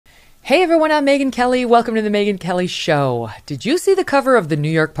Hey everyone, I'm Megyn Kelly. Welcome to the Megyn Kelly Show. Did you see the cover of the New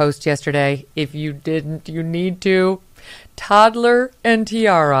York Post yesterday? If you didn't, you need to. Toddler and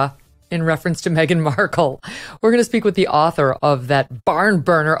tiara, in reference to Meghan Markle. We're going to speak with the author of that barn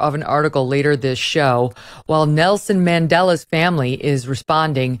burner of an article later this show, while Nelson Mandela's family is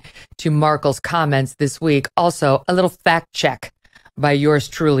responding to Markle's comments this week. Also, a little fact check by yours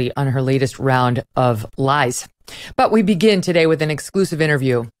truly on her latest round of lies. But we begin today with an exclusive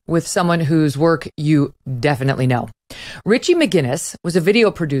interview with someone whose work you definitely know. Richie McGinniss was a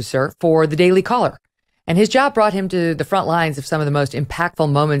video producer for The Daily Caller, and his job brought him to the front lines of some of the most impactful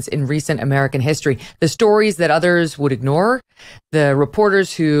moments in recent American history. The stories that others would ignore, the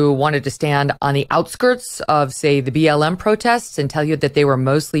reporters who wanted to stand on the outskirts of, say, the BLM protests and tell you that they were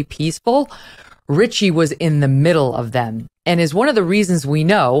mostly peaceful. Richie was in the middle of them, and is one of the reasons we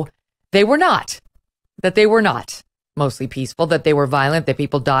know they were not. That they were not mostly peaceful, that they were violent, that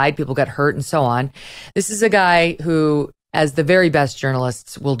people died, people got hurt, and so on. This is a guy who, as the very best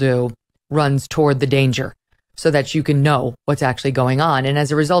journalists will do, runs toward the danger so that you can know what's actually going on. And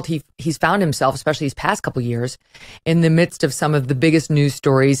as a result, he's found himself, especially these past couple of years, in the midst of some of the biggest news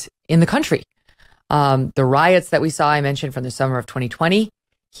stories in the country. The riots that we saw, I mentioned, from the summer of 2020.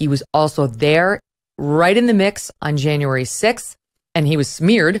 He was also there right in the mix on January 6th, and he was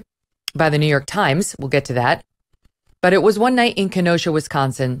smeared by the New York Times. We'll get to that. But it was one night in Kenosha,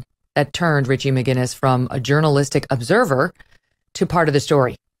 Wisconsin, that turned Richie McGinniss from a journalistic observer to part of the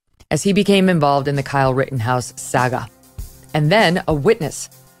story, as he became involved in the Kyle Rittenhouse saga, and then a witness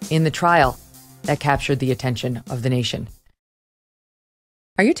in the trial that captured the attention of the nation.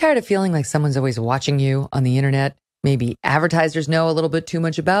 Are you tired of feeling like someone's always watching you on the internet? Maybe advertisers know a little bit too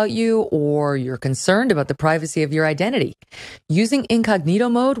much about you, or you're concerned about the privacy of your identity. Using incognito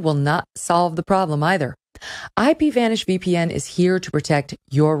mode will not solve the problem either. IPVanish VPN is here to protect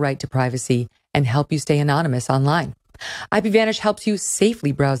your right to privacy and help you stay anonymous online. IPVanish helps you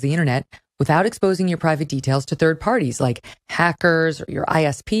safely browse the internet without exposing your private details to third parties like hackers or your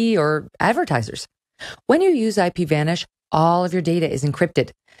ISP or advertisers. When you use IPVanish, all of your data is encrypted.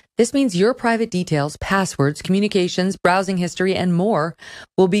 This means your private details, passwords, communications, browsing history, and more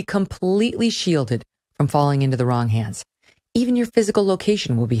will be completely shielded from falling into the wrong hands. Even your physical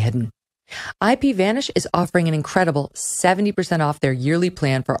location will be hidden. IPVanish is offering an incredible 70% off their yearly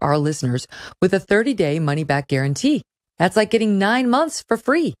plan for our listeners with a 30-day money-back guarantee. That's like getting 9 months for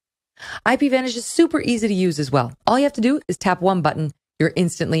free. IPVanish is super easy to use as well. All you have to do is tap one button. You're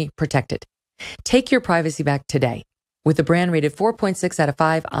instantly protected. Take your privacy back today with a brand rated 4.6 out of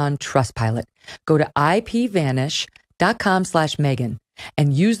 5 on Trustpilot. Go to ipvanish.com/Megyn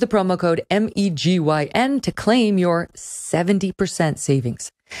and use the promo code MEGYN to claim your 70% savings.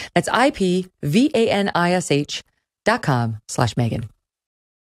 That's ipvanish.com/Megyn.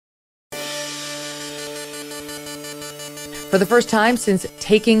 For the first time since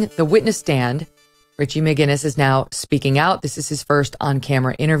taking the witness stand, Richie McGinniss is now speaking out. This is his first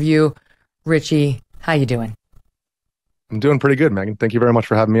on-camera interview. Richie, how you doing? I'm doing pretty good, Megyn. Thank you very much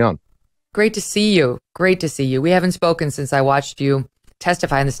for having me on. Great to see you. Great to see you. We haven't spoken since I watched you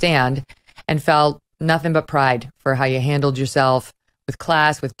testify on the stand and felt nothing but pride for how you handled yourself with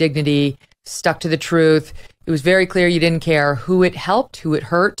class, with dignity, stuck to the truth. It was very clear you didn't care who it helped, who it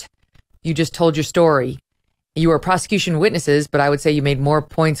hurt. You just told your story. You were prosecution witnesses, but I would say you made more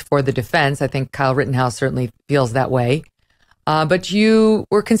points for the defense. I think Kyle Rittenhouse certainly feels that way. But you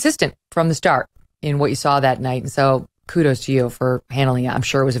were consistent from the start in what you saw that night. And so kudos to you for handling it. I'm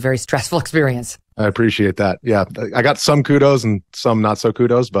sure it was a very stressful experience. I appreciate that. Yeah, I got some kudos and some not so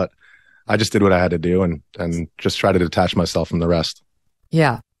kudos, but I just did what I had to do and just try to detach myself from the rest.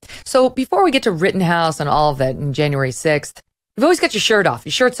 Yeah. So before we get to Rittenhouse and all of that in January 6th, you've always got your shirt off.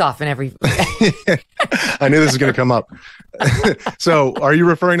 Your shirt's off in every... I knew this was going to come up. So are you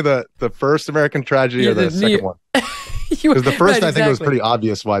referring to the first American tragedy or the second one? Because the first, right, I think it was pretty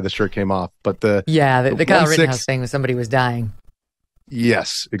obvious why the shirt came off. But the Kyle Rittenhouse thing was somebody was dying.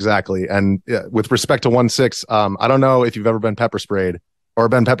 Yes, exactly. And with respect to 1/6, I don't know if you've ever been pepper sprayed or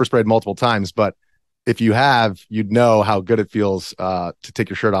been pepper sprayed multiple times, but if you have, you'd know how good it feels to take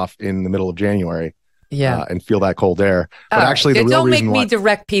your shirt off in the middle of January. Yeah, and feel that cold air. But actually, the real reason why... Don't make me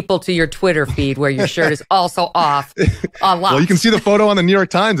direct people to your Twitter feed where your shirt is also off on lock. Well, you can see the photo on the New York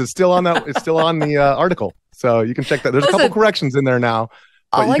Times. It's still on that. It's still on the article, so you can check that. There's a couple corrections in there now,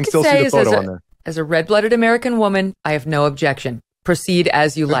 but you can still see the photo on there. As a red-blooded American woman, I have no objection. Proceed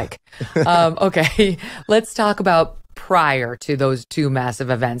as you like. Okay, let's talk about prior to those two massive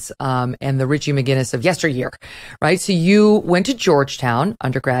events and the Richie McGinniss of yesteryear, right? So you went to Georgetown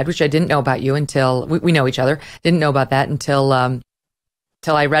undergrad, which I didn't know about you until we know each other. Didn't know about that until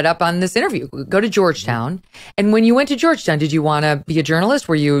till I read up on this interview. Go to Georgetown. And when you went to Georgetown, did you want to be a journalist?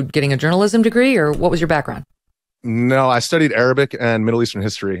 Were you getting a journalism degree, or what was your background? No, I studied Arabic and Middle Eastern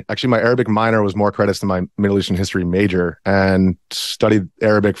history. Actually, my Arabic minor was more credits than my Middle Eastern history major, and studied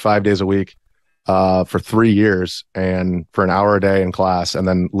Arabic 5 days a week for 3 years and for an hour a day in class, and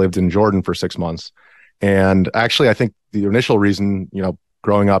then lived in Jordan for 6 months. And actually, I think the initial reason,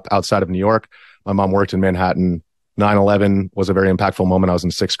 growing up outside of New York, my mom worked in Manhattan. 9/11 was a very impactful moment. I was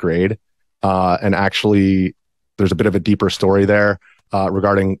in 6th grade. And actually, there's a bit of a deeper story there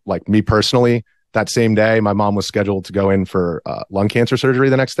regarding like me personally. That same day, my mom was scheduled to go in for lung cancer surgery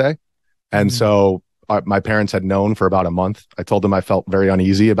the next day. And so my parents had known for about a month. I told them I felt very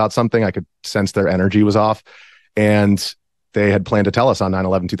uneasy about something. I could sense their energy was off. And they had planned to tell us on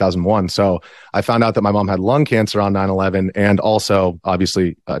 9/11/2001. So I found out that my mom had lung cancer on 9/11, and also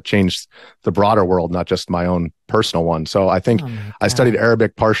obviously changed the broader world, not just my own personal one. So I think I studied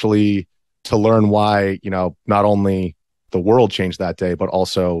Arabic partially to learn why, not only the world changed that day, but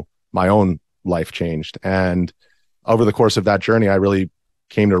also my own life changed. And over the course of that journey, I really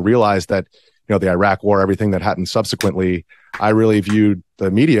came to realize that, the Iraq war, everything that happened subsequently, I really viewed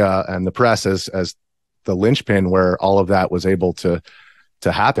the media and the press as the linchpin where all of that was able to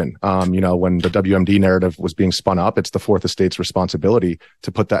happen. When the WMD narrative was being spun up, it's the Fourth Estate's responsibility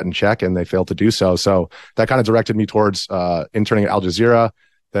to put that in check, and they failed to do so. So that kind of directed me towards interning at Al Jazeera.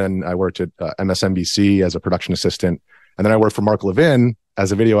 Then I worked at MSNBC as a production assistant, and then I worked for Mark Levin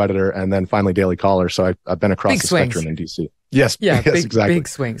as a video editor, and then finally Daily Caller. So I've been across the spectrum in DC. Yes, yes, exactly. Big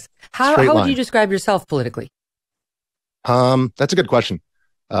swings. How would you describe yourself politically? That's a good question.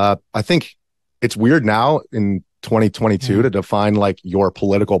 I think it's weird now in 2022 to define like your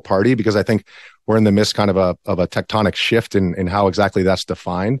political party, because I think we're in the midst kind of a tectonic shift in how exactly that's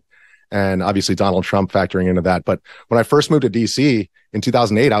defined. And obviously Donald Trump factoring into that. But when I first moved to DC in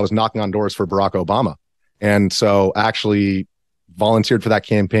 2008, I was knocking on doors for Barack Obama. And so actually volunteered for that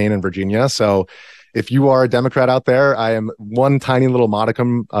campaign in Virginia. So if you are a Democrat out there, I am one tiny little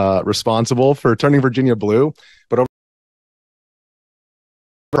modicum responsible for turning Virginia blue, but over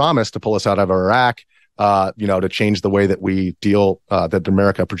promise to pull us out of Iraq, to change the way that we deal, that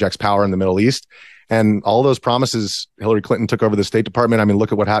America projects power in the Middle East. And all those promises, Hillary Clinton took over the State Department. I mean,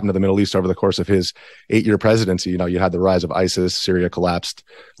 look at what happened to the Middle East over the course of his 8-year presidency. You had the rise of ISIS, Syria collapsed,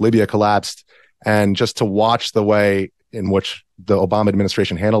 Libya collapsed. And just to watch the way in which the Obama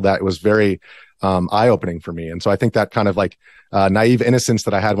administration handled that, it was very eye-opening for me. And so I think that kind of like naive innocence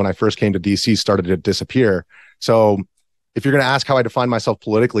that I had when I first came to DC started to disappear. So if you're going to ask how I define myself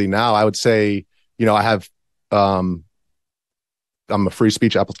politically now, I would say, I have, I'm a free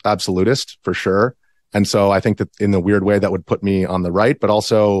speech absolutist for sure. And so I think that in the weird way that would put me on the right, but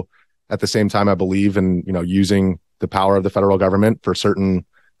also at the same time, I believe in, using the power of the federal government for certain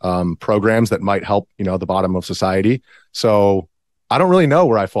programs that might help, the bottom of society. So I don't really know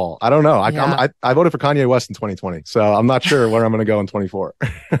where I fall. I don't know. I voted for Kanye West in 2020, so I'm not sure where I'm going to go in 24.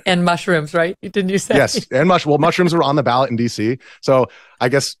 And mushrooms, right? Didn't you say? Yes, and mushrooms were on the ballot in DC. So I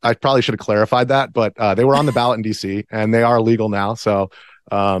guess I probably should have clarified that, but they were on the ballot in DC, and they are legal now. So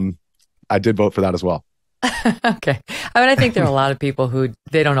I did vote for that as well. Okay. I think there are a lot of people who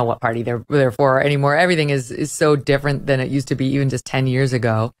they don't know what party they're for anymore. Everything is so different than it used to be even just 10 years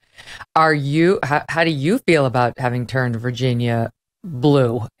ago. How do you feel about having turned Virginia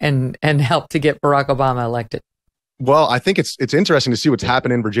blue and helped to get Barack Obama elected? Well, I think it's interesting to see what's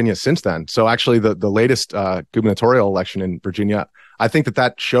happened in Virginia since then. So actually the latest gubernatorial election in Virginia, I think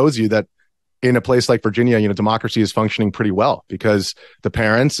that shows you that in a place like Virginia, democracy is functioning pretty well, because the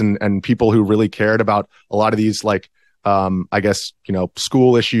parents and people who really cared about a lot of these, like,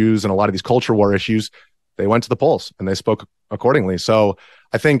 school issues and a lot of these culture war issues, they went to the polls and they spoke accordingly. So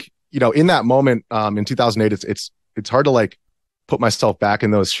I think, in that moment, in 2008, it's hard to like put myself back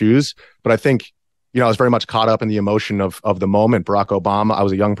in those shoes. But I think, I was very much caught up in the emotion of the moment. Barack Obama, I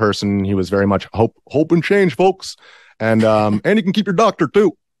was a young person. He was very much hope and change, folks. And you can keep your doctor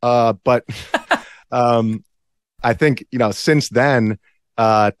too. But I think, since then,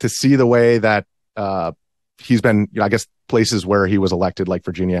 to see the way that he's been, places where he was elected, like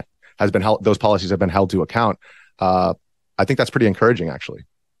Virginia, has been held, those policies have been held to account. I think that's pretty encouraging, actually.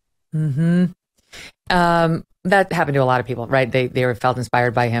 Mm-hmm. That happened to a lot of people, right? They felt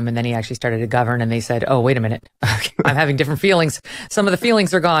inspired by him, and then he actually started to govern, and they said, "Oh, wait a minute, I'm having different feelings. Some of the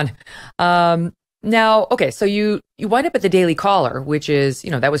feelings are gone." Now, okay, so you wind up at the Daily Caller, which is,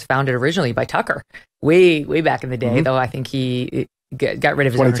 that was founded originally by Tucker, way back in the day. Mm-hmm. Though I think he got rid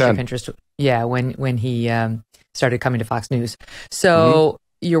of his ownership interest. Yeah, when he started coming to Fox News. So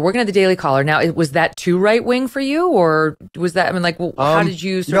you're working at the Daily Caller. Now, was that too right wing for you, or was that? I mean, like, how did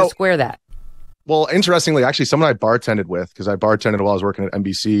you sort of square that? Well, interestingly, actually, someone I bartended with, because I bartended while I was working at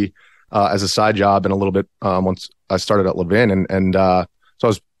NBC as a side job, and a little bit once I started at Levin, and so I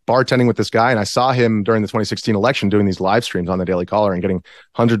was bartending with this guy, and I saw him during the 2016 election doing these live streams on the Daily Caller and getting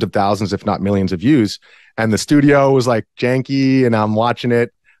hundreds of thousands, if not millions, of views. And the studio was like janky, and I'm watching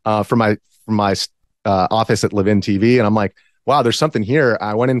it from my office at Levin TV, and I'm like, wow, there's something here.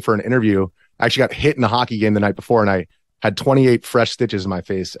 I went in for an interview. I actually got hit in a hockey game the night before, and I had 28 fresh stitches in my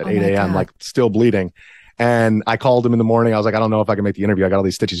face at 8 a.m., like still bleeding. And I called him in the morning. I was like, I don't know if I can make the interview. I got all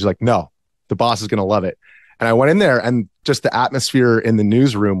these stitches. He's like, no, the boss is going to love it. And I went in there, and just the atmosphere in the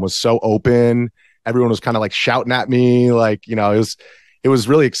newsroom was so open. Everyone was kind of like shouting at me. Like, you know, it was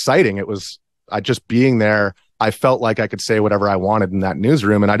really exciting. Just being there, I felt like I could say whatever I wanted in that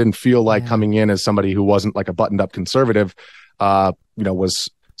newsroom. And I didn't feel like coming in as somebody who wasn't like a buttoned up conservative, was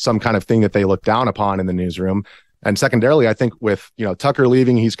some kind of thing that they looked down upon in the newsroom. And secondarily, I think with, Tucker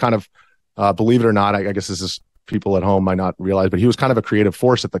leaving, he's kind of, believe it or not, I guess this is people at home might not realize, but he was kind of a creative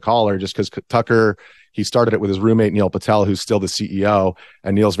force at the Caller, just because Tucker, he started it with his roommate, Neil Patel, who's still the CEO,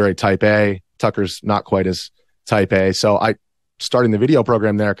 and Neil's very type A. Tucker's not quite as type A. So starting the video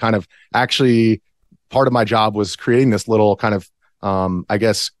program there, kind of actually part of my job was creating this little kind of,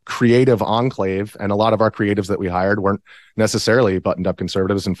 creative enclave. And a lot of our creatives that we hired weren't necessarily buttoned up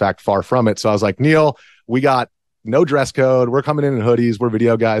conservatives. In fact, far from it. So I was like, Neil, we got no dress code. We're coming in hoodies. We're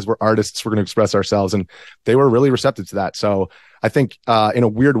video guys. We're artists. We're going to express ourselves. And they were really receptive to that. So I think in a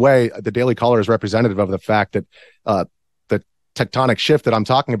weird way, the Daily Caller is representative of the fact that the tectonic shift that I'm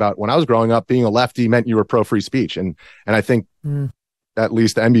talking about, when I was growing up, being a lefty meant you were pro free speech. And I think at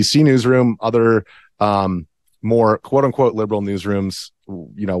least the NBC newsroom, other more quote unquote liberal newsrooms,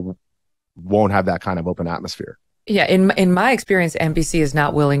 won't have that kind of open atmosphere. Yeah, in my experience, NBC is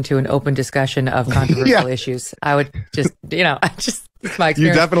not willing to an open discussion of controversial issues. I would just, it's my experience.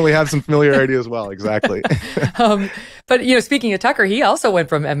 You definitely have some familiarity as well. Exactly. But speaking of Tucker, he also went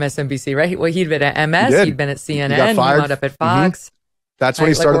from MSNBC, right? He'd been at MS, he'd been at CNN, he wound up at Fox. Mm-hmm. That's when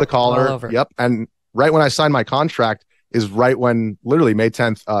he started the Caller. Yep. And right when I signed my contract is right when, literally May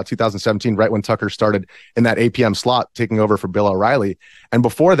 10th, 2017, right when Tucker started in that 8 p.m. slot, taking over for Bill O'Reilly. And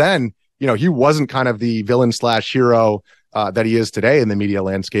before then, he wasn't kind of the villain / hero that he is today in the media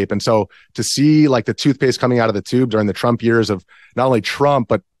landscape. And so to see like the toothpaste coming out of the tube during the Trump years of not only Trump,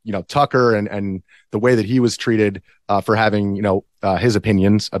 but, Tucker and the way that he was treated for having, his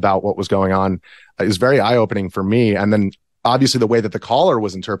opinions about what was going on is very eye-opening for me. And then obviously the way that the Caller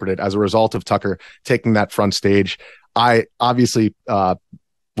was interpreted as a result of Tucker taking that front stage, I obviously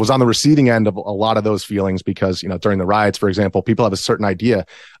was on the receiving end of a lot of those feelings because, during the riots, for example, people have a certain idea,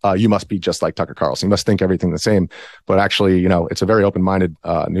 you must be just like Tucker Carlson. You must think everything the same. But actually, it's a very open-minded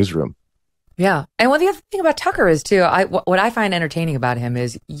newsroom. Yeah. And the other thing about Tucker is too, what I find entertaining about him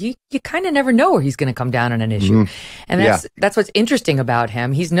is you kind of never know where he's going to come down on an issue. Mm-hmm. And that's what's interesting about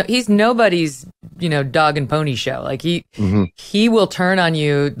him. He's nobody's, dog and pony show. Like he will turn on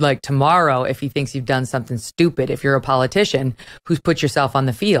you like tomorrow if he thinks you've done something stupid. If you're a politician who's put yourself on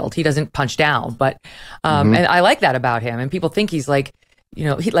the field, he doesn't punch down. But and I like that about him. And people think he's like,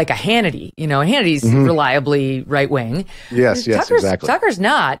 like a Hannity, and Hannity's reliably right wing. Yes, exactly. Tucker's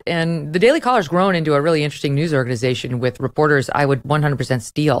not. And the Daily Caller's grown into a really interesting news organization with reporters I would 100%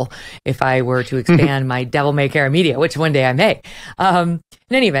 steal if I were to expand my devil may care media, which one day I may. In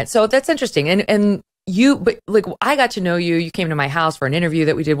any event, so that's interesting. And but like I got to know you. You came to my house for an interview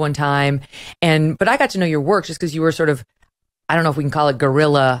that we did one time, but I got to know your work just because you were sort of, I don't know if we can call it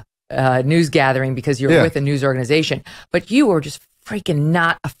guerrilla news gathering because you're with a news organization, but you were just freaking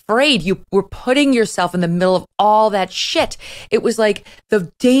not afraid. You were putting yourself in the middle of all that shit. It was like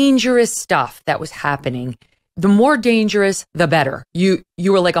the dangerous stuff that was happening. The more dangerous, the better. You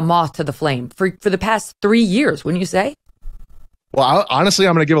were like a moth to the flame for the past 3 years, wouldn't you say? Well, honestly,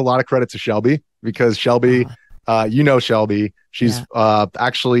 I'm going to give a lot of credit to Shelby because Shelby, Shelby. She's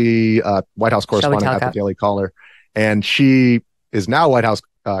actually White House correspondent at the Daily Caller, and she is now White House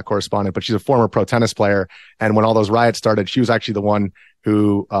correspondent, but she's a former pro tennis player. And when all those riots started, she was actually the one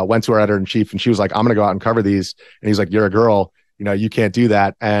who went to our editor in chief, and she was like, "I'm going to go out and cover these." And he's like, "You're a girl, you can't do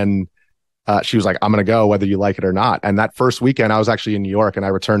that." And she was like, "I'm going to go whether you like it or not." And that first weekend, I was actually in New York, and I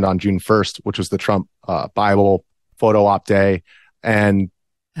returned on June 1st, which was the Trump Bible photo op day. And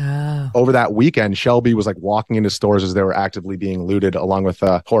over that weekend, Shelby was like walking into stores as they were actively being looted, along with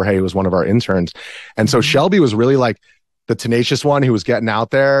Jorge, who was one of our interns. And so Shelby was really like the tenacious one who was getting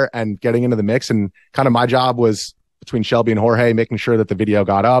out there and getting into the mix. And kind of my job was between Shelby and Jorge, making sure that the video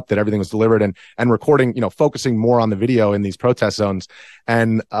got up, that everything was delivered, and recording, focusing more on the video in these protest zones.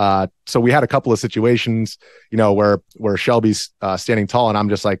 And so we had a couple of situations, where Shelby's standing tall, and I'm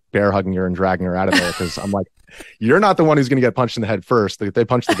just like bear hugging her and dragging her out of there, because I'm like, you're not the one who's going to get punched in the head first. They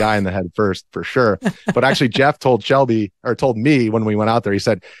punched the guy in the head first, for sure. But actually, Jeff told me when we went out there, he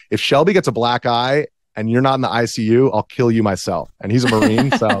said, if Shelby gets a black eye and you're not in the ICU, I'll kill you myself. And he's a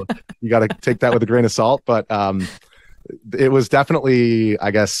Marine, so you got to take that with a grain of salt. But it was definitely,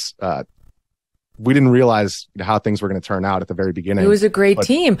 I guess, we didn't realize how things were going to turn out at the very beginning. It was a great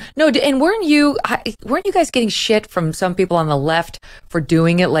team. No, and weren't you guys getting shit from some people on the left for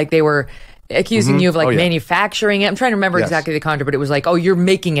doing it? Like they were accusing you of manufacturing it. I'm trying to remember exactly the contra, but it was like, oh, you're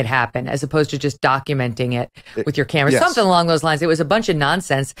making it happen as opposed to just documenting it with your camera. Yes. Something along those lines. It was a bunch of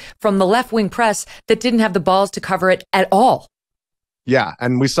nonsense from the left-wing press that didn't have the balls to cover it at all. Yeah,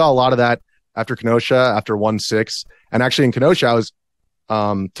 and we saw a lot of that after Kenosha, after 1-6. And actually in Kenosha, I was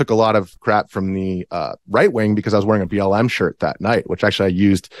took a lot of crap from the right wing because I was wearing a BLM shirt that night, which actually I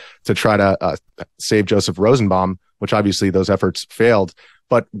used to try to save Joseph Rosenbaum, which obviously those efforts failed.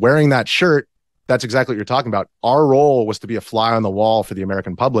 But wearing that shirt, that's exactly what you're talking about. Our role was to be a fly on the wall for the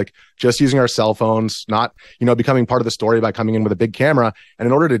American public, just using our cell phones, not, becoming part of the story by coming in with a big camera. And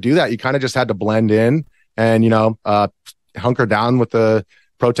in order to do that, you kind of just had to blend in and, hunker down with the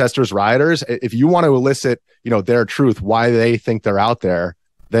protesters, rioters. If you want to elicit, their truth, why they think they're out there,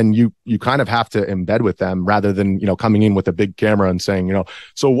 then you kind of have to embed with them rather than, coming in with a big camera and saying,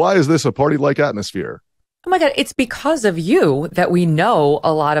 so why is this a party-like atmosphere? Oh my God, it's because of you that we know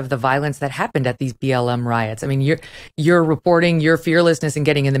a lot of the violence that happened at these BLM riots. I mean, you're reporting your fearlessness and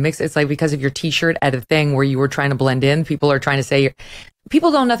getting in the mix. It's like because of your T-shirt at a thing where you were trying to blend in, people are trying to say,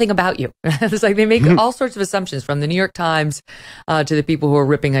 people know nothing about you. It's like they make all sorts of assumptions, from the New York Times to the people who are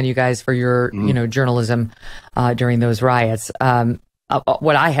ripping on you guys for your, journalism during those riots.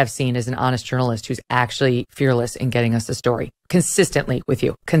 What I have seen is an honest journalist who's actually fearless in getting us the story consistently with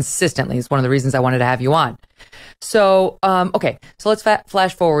you. Consistently is one of the reasons I wanted to have you on. So, okay. So let's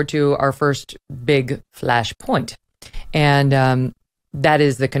flash forward to our first big flash point. And that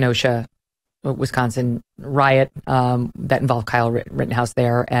is the Kenosha, Wisconsin riot that involved Kyle Rittenhouse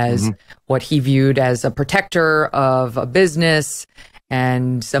there as what he viewed as a protector of a business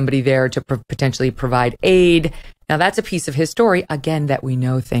and somebody there to potentially provide aid. Now, that's a piece of his story, again, that we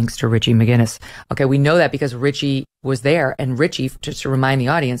know thanks to Richie McGinniss. Okay, we know that because Richie was there, and Richie, just to remind the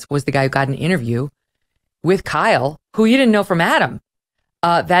audience, was the guy who got an interview with Kyle, who you didn't know from Adam,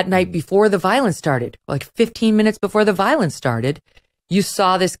 that night before the violence started, like 15 minutes before the violence started. You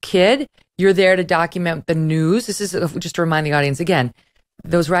saw this kid. You're there to document the news. This is just to remind the audience again,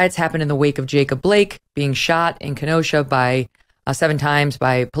 those riots happened in the wake of Jacob Blake being shot in Kenosha by 7 times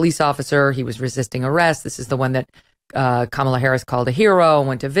by a police officer. He was resisting arrest. This is the one that Kamala Harris called a hero and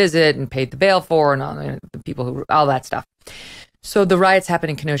went to visit and paid the bail for, and all the people who, all that stuff. So the riots happened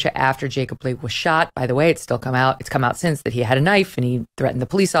in Kenosha after Jacob Blake was shot. By the way, it's come out since that he had a knife and he threatened the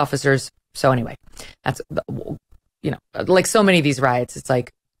police officers. So anyway, that's, like so many of these riots, it's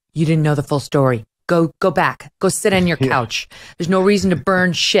like, you didn't know the full story. Go back. Go sit on your couch. There's no reason to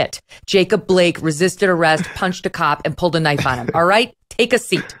burn shit. Jacob Blake resisted arrest, punched a cop, and pulled a knife on him. All right? Take a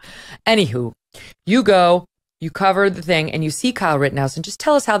seat. Anywho, you go, you cover the thing, and you see Kyle Rittenhouse, and just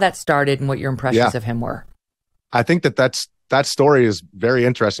tell us how that started and what your impressions of him were. I think that story is very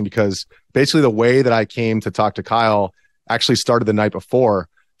interesting because basically the way that I came to talk to Kyle actually started the night before.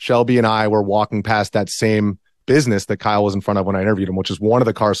 Shelby and I were walking past that same business that Kyle was in front of when I interviewed him, which is one of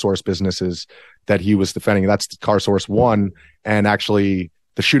the Car Source businesses that he was defending. That's Car Source 1. And actually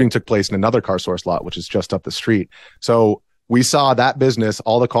the shooting took place in another Car Source lot, which is just up the street. So we saw that business,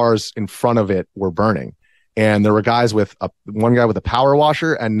 all the cars in front of it were burning. And there were guys one guy with a power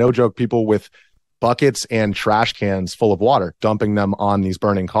washer, and no joke, people with buckets and trash cans full of water, dumping them on these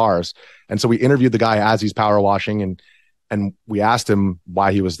burning cars. And so we interviewed the guy as he's power washing, and we asked him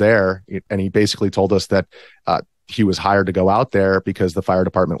why he was there. And he basically told us that he was hired to go out there because the fire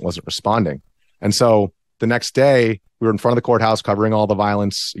department wasn't responding. And so the next day we were in front of the courthouse covering all the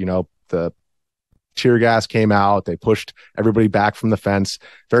violence. The tear gas came out. They pushed everybody back from the fence.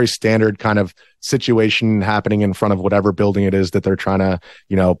 Very standard kind of situation happening in front of whatever building it is that they're trying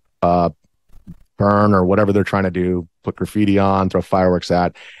to, burn or whatever they're trying to do, put graffiti on, throw fireworks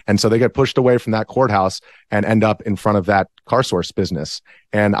at. And so they get pushed away from that courthouse and end up in front of that Car Source business.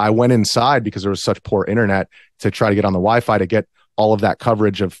 And I went inside because there was such poor internet to try to get on the Wi-Fi to get all of that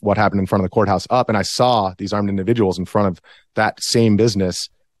coverage of what happened in front of the courthouse up. And I saw these armed individuals in front of that same business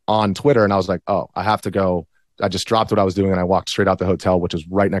on Twitter. And I was like, oh, I have to go. I just dropped what I was doing and I walked straight out the hotel, which is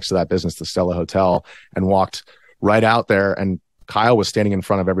right next to that business, the Stella Hotel, and walked right out there, and Kyle was standing in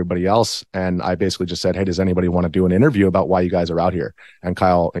front of everybody else. And I basically just said, hey, does anybody want to do an interview about why you guys are out here? And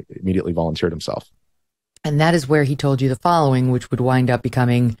Kyle immediately volunteered himself. And that is where he told you the following, which would wind up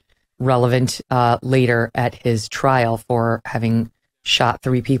becoming relevant later at his trial for having shot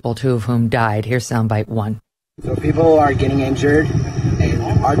 3 people, 2 of whom died. Here's soundbite 1. So people are getting injured,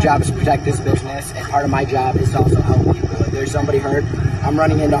 and our job is to protect this business, and part of my job is to also help people. If there's somebody hurt, I'm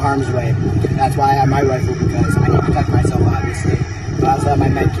running into harm's way. That's why I have my rifle, because I need to protect myself, obviously. But I also have my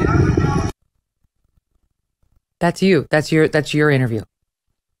med kit. That's you. That's your interview.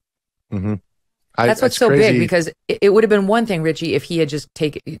 Mm-hmm. That's what's so crazy. Big, because it would have been one thing, Richie, if he had just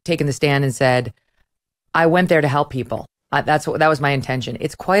taken the stand and said, I went there to help people. That was my intention.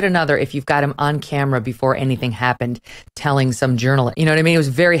 It's quite another if you've got him on camera before anything happened, telling some journalist. You know what I mean? It was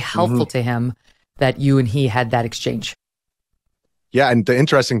very helpful to him that you and he had that exchange. Yeah, and the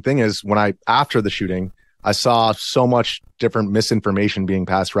interesting thing is, after the shooting, I saw so much different misinformation being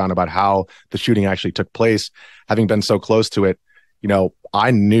passed around about how the shooting actually took place. Having been so close to it,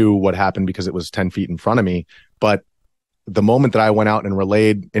 I knew what happened because it was 10 feet in front of me. But the moment that I went out and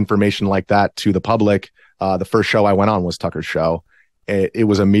relayed information like that to the public, the first show I went on was Tucker's show. It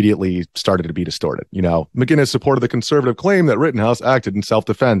was immediately started to be distorted. McGinniss supported the conservative claim that Rittenhouse acted in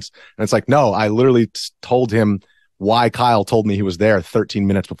self-defense. And it's like, no, I literally told him why Kyle told me he was there 13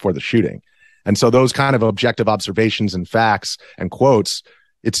 minutes before the shooting. And so those kind of objective observations and facts and quotes,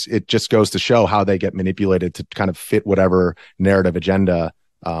 it just goes to show how they get manipulated to kind of fit whatever narrative agenda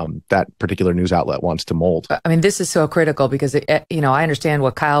that particular news outlet wants to mold. I mean, this is so critical because, I understand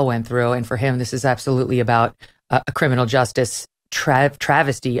what Kyle went through. And for him, this is absolutely about a criminal justice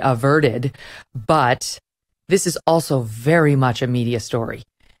travesty averted. But this is also very much a media story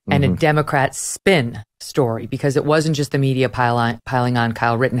and a Democrat spin story, because it wasn't just the media piling on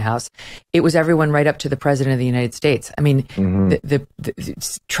Kyle Rittenhouse. It was everyone right up to the president of the United States. I mean,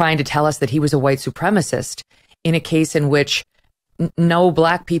 trying to tell us that he was a white supremacist in a case in which no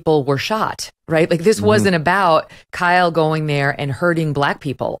black people were shot, right? Like this wasn't about Kyle going there and hurting black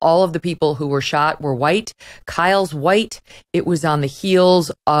people. All of the people who were shot were white. Kyle's white. It was on the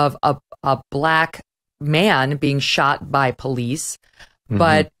heels of a black man being shot by police,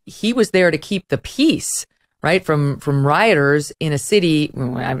 but he was there to keep the peace, right? From rioters in a city.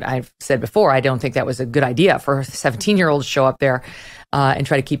 I've said before, I don't think that was a good idea for a 17-year-old to show up there and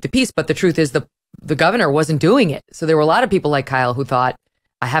try to keep the peace. But the truth is the governor wasn't doing it. So there were a lot of people like Kyle who thought,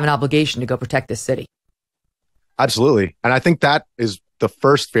 I have an obligation to go protect this city. Absolutely. And I think that is the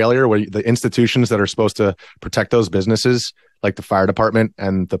first failure, where the institutions that are supposed to protect those businesses, like the fire department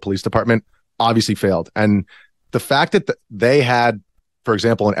and the police department, obviously failed. And the fact that they had, for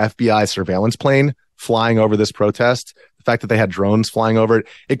example, an FBI surveillance plane flying over this protest, the fact that they had drones flying over it,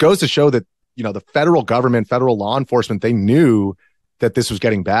 it goes to show that, the federal government, federal law enforcement, they knew that this was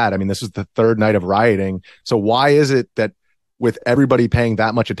getting bad. I mean, this was the 3rd night of rioting. So why is it that with everybody paying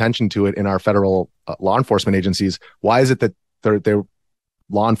that much attention to it in our federal law enforcement agencies, why is it that their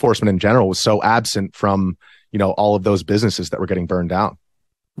law enforcement in general was so absent from, all of those businesses that were getting burned down?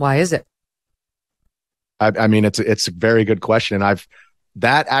 Why is it? I mean, it's a very good question. And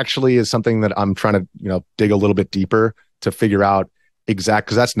that actually is something that I'm trying to, dig a little bit deeper to figure out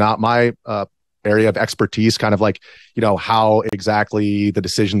because that's not my area of expertise, kind of like, how exactly the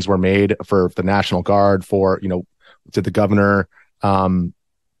decisions were made for the National Guard for, did the governor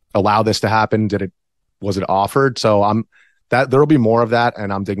allow this to happen? Was it offered? So there'll be more of that,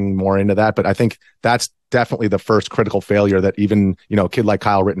 and I'm digging more into that. But I think that's definitely the first critical failure that even, a kid like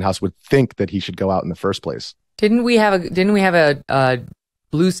Kyle Rittenhouse would think that he should go out in the first place. Didn't we have a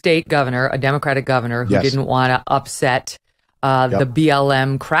blue state governor, a Democratic governor who didn't want to upset the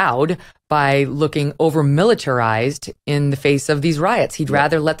BLM crowd by looking over militarized in the face of these riots? He'd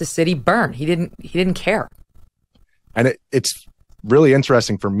rather let the city burn. He didn't care. And it's really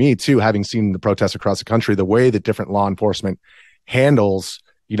interesting for me too, having seen the protests across the country, the way that different law enforcement handles,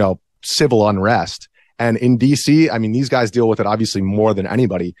 civil unrest. And in DC, I mean, these guys deal with it obviously more than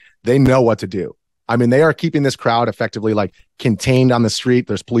anybody. They know what to do. I mean, they are keeping this crowd effectively like contained on the street.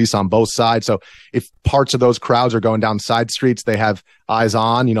 There's police on both sides. So if parts of those crowds are going down side streets, they have eyes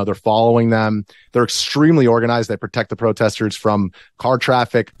on, they're following them. They're extremely organized. They protect the protesters from car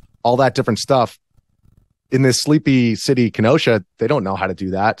traffic, all that different stuff. In this sleepy city, Kenosha, they don't know how to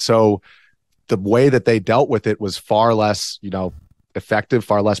do that. So the way that they dealt with it was far less, effective,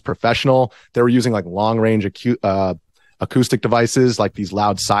 far less professional. They were using like long range acoustic devices, like these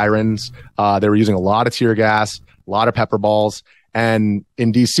loud sirens. They were using a lot of tear gas, a lot of pepper balls. And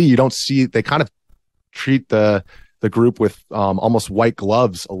in DC, you don't see, they kind of treat the the group with almost white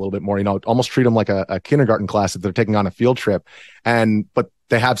gloves a little bit more, almost treat them like a kindergarten class that they're taking on a field trip. But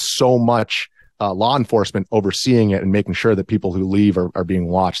they have so much law enforcement overseeing it and making sure that people who leave are being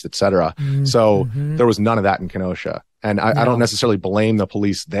watched, et cetera. So there was none of that in Kenosha. And I don't necessarily blame the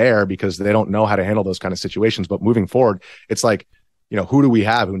police there because they don't know how to handle those kind of situations. But moving forward, it's like, who do we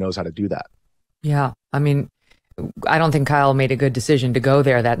have who knows how to do that? Yeah. I mean, I don't think Kyle made a good decision to go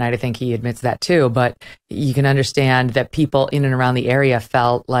there that night. I think he admits that too. But you can understand that people in and around the area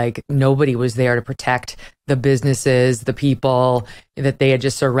felt like nobody was there to protect the businesses, the people, that they had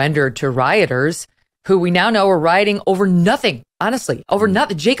just surrendered to rioters who we now know are rioting over nothing, honestly, over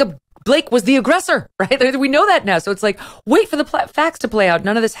nothing. Jacob Blake was the aggressor, right? We know that now. So it's like, wait for the facts to play out.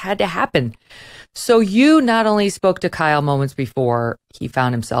 None of this had to happen. So you not only spoke to Kyle moments before he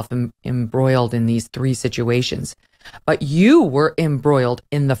found himself embroiled in these three situations, but you were embroiled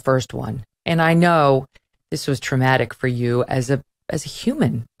in the first one. And I know this was traumatic for you as a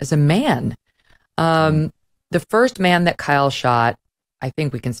human, as a man. The first man that Kyle shot, I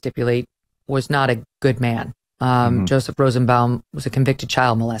think we can stipulate, was not a good man. Joseph Rosenbaum was a convicted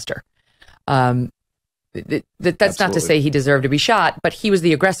child molester. That's Absolutely. not to say he deserved to be shot, but he was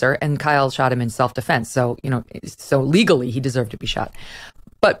the aggressor and Kyle shot him in self-defense. So, so legally he deserved to be shot.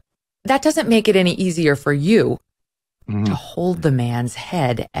 But that doesn't make it any easier for you to hold the man's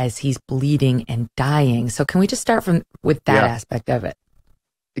head as he's bleeding and dying. So can we just start with that aspect of it?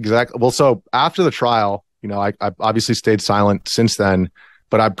 Exactly. Well, so after the trial, I obviously stayed silent since then,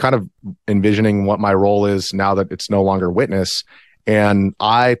 but I'm kind of envisioning what my role is now that it's no longer witness. And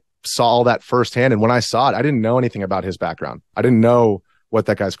I saw all that firsthand. And when I saw it, I didn't know anything about his background. I didn't know what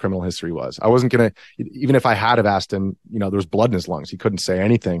that guy's criminal history was. I wasn't going to, even if I had have asked him, there was blood in his lungs. He couldn't say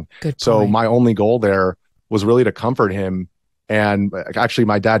anything. So my only goal there was really to comfort him. And actually,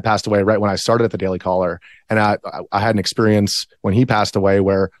 my dad passed away right when I started at the Daily Caller. And I had an experience when he passed away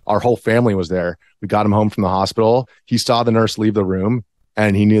where our whole family was there. We got him home from the hospital. He saw the nurse leave the room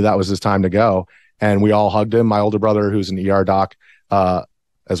and he knew that was his time to go. And we all hugged him. My older brother, who's an ER doc,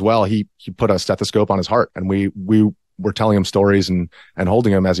 as well, he put a stethoscope on his heart, and we were telling him stories and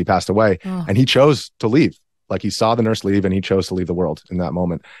holding him as he passed away. And he chose to leave. Like, he saw the nurse leave and he chose to leave the world in that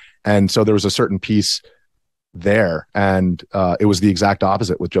moment. And so there was a certain peace there. And it was the exact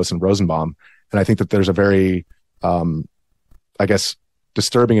opposite with Joseph Rosenbaum. And I think that there's a very,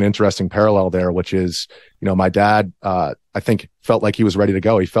 disturbing and interesting parallel there, which is, my dad, I think, felt like he was ready to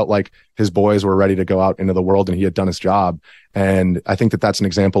go. He felt like his boys were ready to go out into the world and he had done his job. And I think that that's an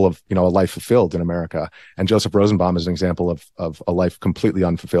example of, a life fulfilled in America. And Joseph Rosenbaum is an example of a life completely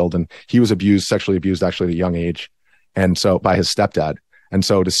unfulfilled. And he was sexually abused actually at a young age. And so by his stepdad. And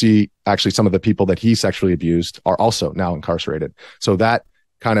so to see actually some of the people that he sexually abused are also now incarcerated. So that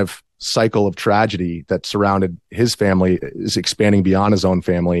kind of cycle of tragedy that surrounded his family is expanding beyond his own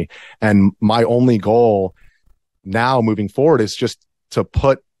family. And my only goal now moving forward is just to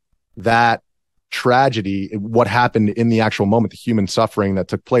put that tragedy, what happened in the actual moment, the human suffering that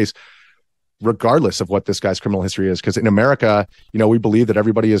took place, regardless of what this guy's criminal history is. Because in America, we believe that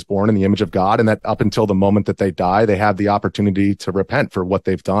everybody is born in the image of God, and that up until the moment that they die, they have the opportunity to repent for what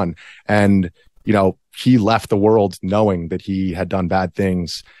they've done. And, he left the world knowing that he had done bad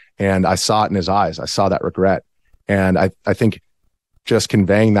things. And I saw it in his eyes. I saw that regret. And I think just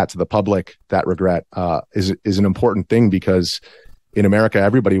conveying that to the public, that regret, is an important thing, because in America,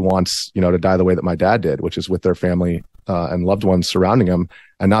 everybody wants, to die the way that my dad did, which is with their family and loved ones surrounding him,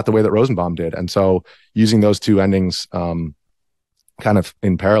 and not the way that Rosenbaum did. And so using those two endings kind of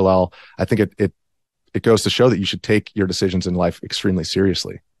in parallel, I think it goes to show that you should take your decisions in life extremely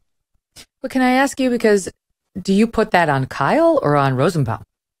seriously. But can I ask you, because do you put that on Kyle or on Rosenbaum?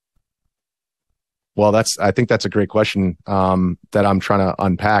 Well, I think that's a great question that I'm trying to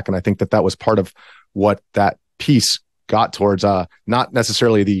unpack. And I think that was part of what that piece got towards, not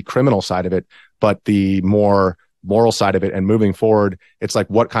necessarily the criminal side of it, but the more moral side of it. And moving forward, it's like,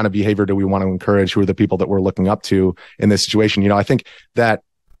 what kind of behavior do we want to encourage? Who are the people that we're looking up to in this situation? I think that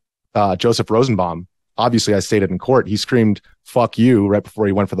Joseph Rosenbaum, obviously, I stated in court, he screamed, "Fuck you," right before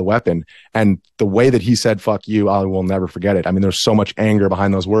he went for the weapon. And the way that he said, "Fuck you," I will never forget it. I mean, there's so much anger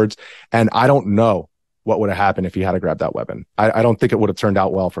behind those words. And I don't know what would have happened if he had to grab that weapon. I don't think it would have turned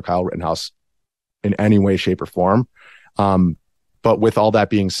out well for Kyle Rittenhouse in any way, shape, or form. But with all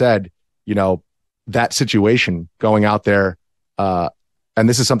that being said, that situation going out there, and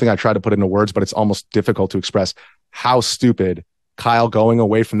this is something I try to put into words, but it's almost difficult to express how stupid Kyle going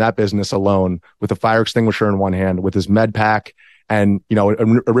away from that business alone with a fire extinguisher in one hand, with his med pack. And,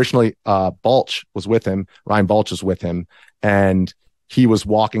 originally, Balch was with him. Ryan Balch was with him. And he was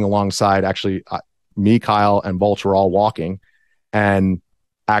walking alongside, actually, me, Kyle, and Bulch were all walking. And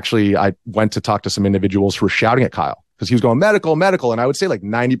actually, I went to talk to some individuals who were shouting at Kyle because he was going medical, medical. And I would say like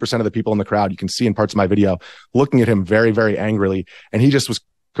 90% of the people in the crowd, you can see in parts of my video, looking at him very, very angrily. And he just was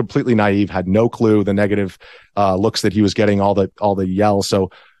completely naive, had no clue the negative looks that he was getting, all the yells.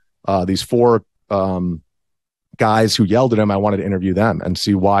 So these four guys who yelled at him, I wanted to interview them and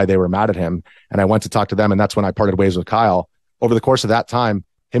see why they were mad at him. And I went to talk to them, and that's when I parted ways with Kyle. Over the course of that time,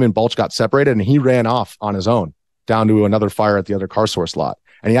 him and Bulch got separated, and he ran off on his own down to another fire at the other car source lot.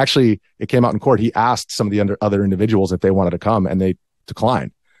 And it came out in court, he asked some of the other individuals if they wanted to come, and they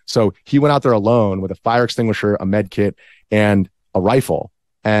declined. So he went out there alone with a fire extinguisher, a med kit, and a rifle.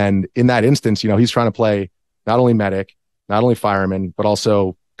 And in that instance, he's trying to play not only medic, not only fireman, but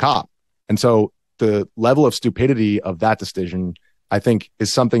also cop. And so the level of stupidity of that decision, I think,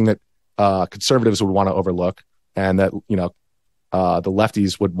 is something that conservatives would want to overlook, and that, the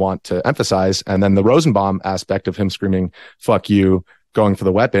lefties would want to emphasize. And then the Rosenbaum aspect of him screaming, "Fuck you," going for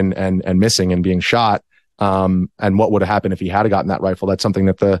the weapon and missing and being shot. And what would have happened if he had gotten that rifle? That's something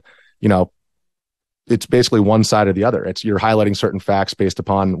that it's basically one side or the other. You're highlighting certain facts based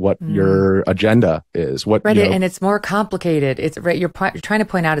upon what your agenda is. And it's more complicated. It's right. You're trying to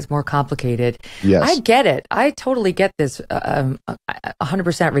point out it's more complicated. Yes. I get it. I totally get this.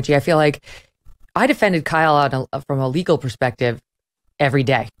 100%, Richie. I feel like I defended Kyle from a legal perspective every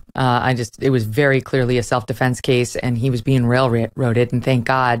day. It was very clearly a self-defense case, and he was being railroaded, and thank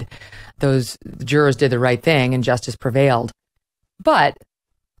God those jurors did the right thing and justice prevailed. But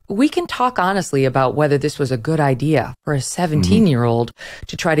we can talk honestly about whether this was a good idea for a 17-year-old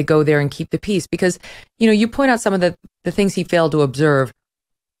to try to go there and keep the peace, because, you point out some of the things he failed to observe.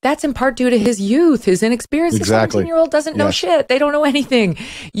 That's in part due to his youth, his inexperience. Exactly. The 17-year-old doesn't know shit. They don't know anything.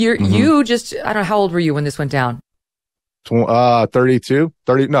 You just, I don't know, how old were you when this went down? 32,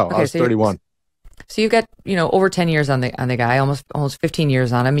 30. No, okay, I was 31. So you've got, over 10 years on the guy, almost 15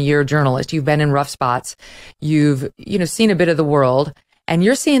 years on him. You're a journalist. You've been in rough spots. You've, seen a bit of the world, and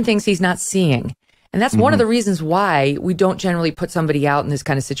you're seeing things he's not seeing. And that's one of the reasons why we don't generally put somebody out in this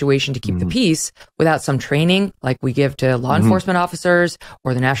kind of situation to keep the peace without some training like we give to law enforcement officers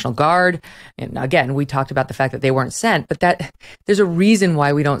or the National Guard. And again, we talked about the fact that they weren't sent, but that there's a reason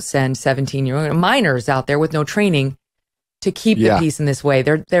why we don't send 17-year-old minors out there with no training to keep the peace in this way.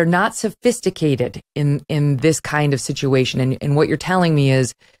 They're not sophisticated in this kind of situation. And what you're telling me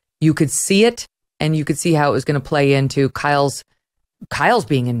is you could see it, and you could see how it was going to play into Kyle's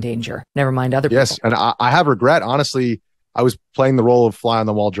being in danger. Never mind other people. Yes, and I have regret. Honestly, I was playing the role of fly on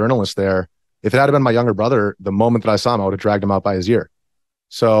the wall journalist there. If it had been my younger brother, the moment that I saw him, I would have dragged him out by his ear.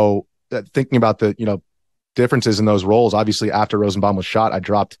 So thinking about the differences in those roles, obviously after Rosenbaum was shot, I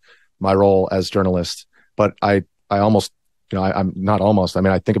dropped my role as journalist. But I almost, I'm not almost. I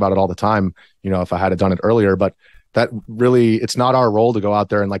mean, I think about it all the time. If I had done it earlier, but that really, it's not our role to go out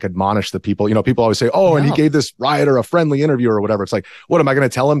there and admonish the people. People always say, "Oh, and he gave this rioter a friendly interview or whatever." It's like, what am I going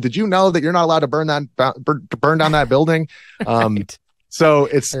to tell him? Did you know that you're not allowed to burn down that building? Right. So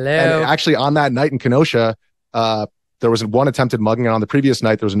it's and actually on that night in Kenosha, there was one attempted mugging, and on the previous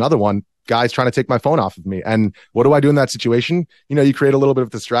night there was another one. Guys trying to take my phone off of me. And what do I do in that situation? You create a little bit of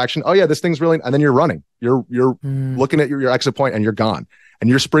distraction. Oh yeah, this thing's really, and then you're running. You're looking at your exit point, and you're gone, and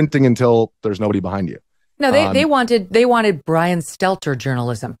you're sprinting until there's nobody behind you. No, they wanted Brian Stelter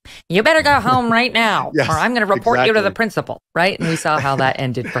journalism. You better go home right now, or I'm going to report you to the principal, right? And we saw how that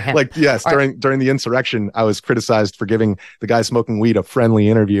ended for him. During the insurrection, I was criticized for giving the guy smoking weed a friendly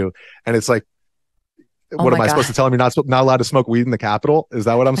interview, and it's like, what am I supposed to tell him? You're not allowed to smoke weed in the Capitol? Is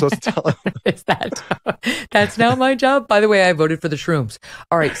that what I'm supposed to tell him? That's now my job. By the way, I voted for the shrooms.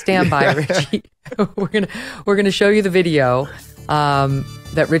 All right, stand by, Richie. We're gonna show you the video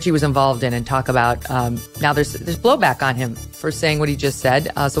that Richie was involved in and talk about. Now there's blowback on him for saying what he just said.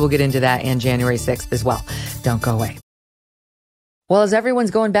 So we'll get into that and January 6th as well. Don't go away. Well, as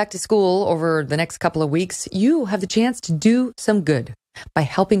everyone's going back to school over the next couple of weeks, you have the chance to do some good by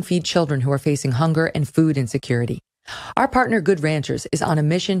helping feed children who are facing hunger and food insecurity. Our partner, Good Ranchers, is on a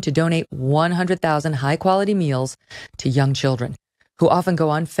mission to donate 100,000 high-quality meals to young children who often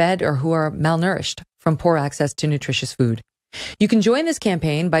go unfed or who are malnourished from poor access to nutritious food. You can join this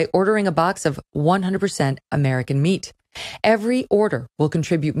campaign by ordering a box of 100% American meat. Every order will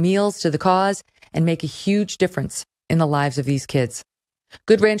contribute meals to the cause and make a huge difference in the lives of these kids.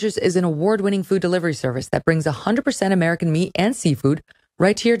 Good Ranchers is an award-winning food delivery service that brings 100% American meat and seafood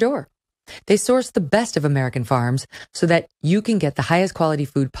right to your door. They source the best of American farms so that you can get the highest quality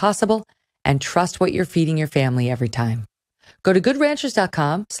food possible and trust what you're feeding your family every time. Go to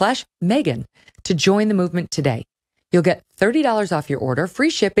goodranchers.com/Megyn to join the movement today. You'll get $30 off your order, free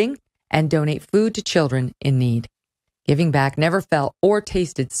shipping, and donate food to children in need. Giving back never felt or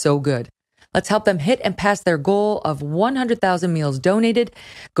tasted so good. Let's help them hit and pass their goal of 100,000 meals donated.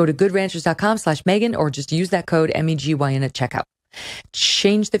 Go to goodranchers.com/Megyn or just use that code MEGYN at checkout.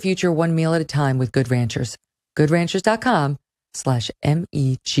 Change the future one meal at a time with Good Ranchers.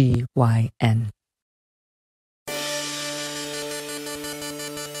 goodranchers.com/MEGYN.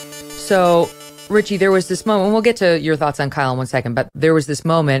 So, Richie, there was this moment, and we'll get to your thoughts on Kyle in 1 second, but there was this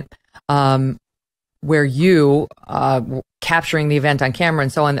moment where you, capturing the event on camera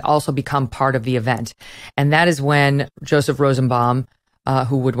and so on, also become part of the event. And that is when Joseph Rosenbaum,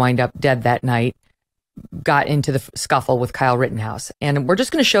 who would wind up dead that night, got into the scuffle with Kyle Rittenhouse. And we're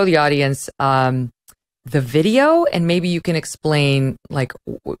just going to show the audience the video, and maybe you can explain, like,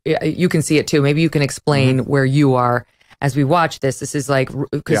 you can see it too. Maybe you can explain where you are as we watch this. This is like,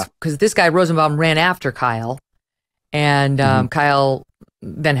 because this guy Rosenbaum ran after Kyle, and Kyle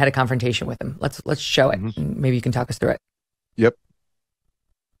then had a confrontation with him. Let's show it. Maybe you can talk us through it. Yep.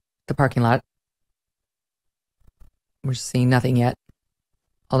 The parking lot. We're seeing nothing yet.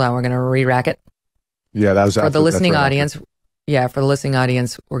 Hold on, we're going to re-rack it. Yeah, that was for the listening audience. Yeah, for the listening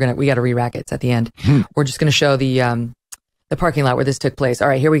audience, we got to re-rack it. It's at the end. We're just going to show the parking lot where this took place. All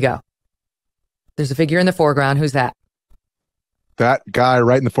right, here we go. There's a figure in the foreground. Who's that? That guy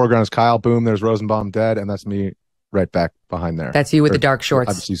right in the foreground is Kyle. Boom, there's Rosenbaum dead, and that's me right back behind there. That's you with the dark shorts.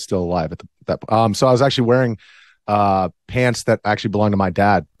 Obviously still alive at that. So I was actually wearing pants that actually belonged to my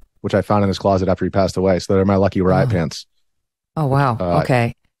dad, which I found in his closet after he passed away. So they're my lucky riot pants. Oh, wow.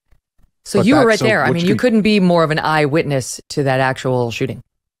 Okay. So you were right there. I mean, you couldn't be more of an eyewitness to that actual shooting.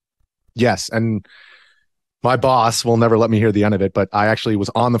 Yes. And my boss will never let me hear the end of it, but I actually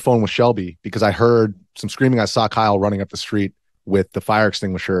was on the phone with Shelby because I heard some screaming. I saw Kyle running up the street with the fire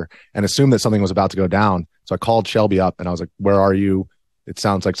extinguisher and assumed that something was about to go down. So I called Shelby up and I was like, where are you? It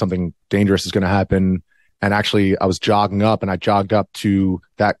sounds like something dangerous is going to happen. And actually I was jogging up, and I jogged up to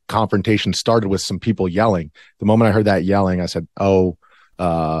that confrontation started with some people yelling. The moment I heard that yelling, I said,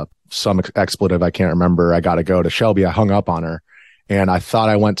 some expletive, I can't remember. I got to go to Shelby. I hung up on her, and I thought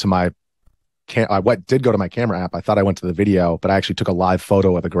I went to my did go to my camera app. I thought I went to the video, but I actually took a live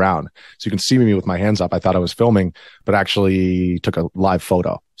photo of the ground. So you can see me with my hands up. I thought I was filming, but actually took a live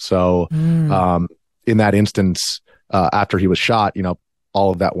photo. So in that instance, after he was shot,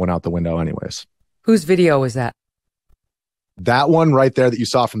 all of that went out the window anyways. Whose video was that? That one right there that you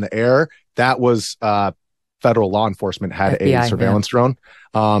saw from the air, that was federal law enforcement had FBI, a surveillance drone.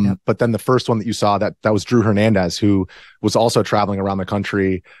 But then the first one that you saw, that was Drew Hernandez, who was also traveling around the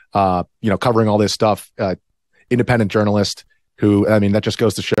country, covering all this stuff, independent journalist who, I mean, that just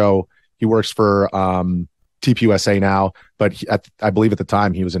goes to show he works for TPUSA now, but I believe at the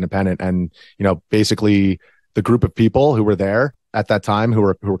time he was independent. And, basically the group of people who were there at that time who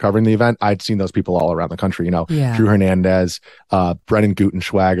were covering the event, I'd seen those people all around the country, Drew Hernandez, Brennan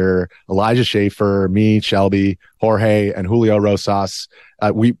Gutenschwager, Elijah Schaefer, me, Shelby, Jorge, and Julio Rosas.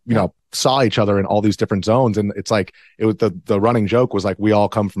 We, saw each other in all these different zones. And it's like, it was the running joke was like, we all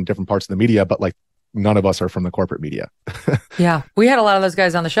come from different parts of the media, but like none of us are from the corporate media. Yeah. We had a lot of those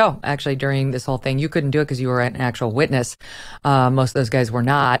guys on the show actually during this whole thing. You couldn't do it because you were an actual witness. Most of those guys were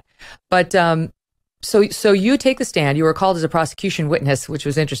not, but, So you take the stand. You were called as a prosecution witness, which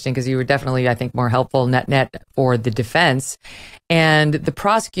was interesting because you were definitely, I think, more helpful net for the defense. And the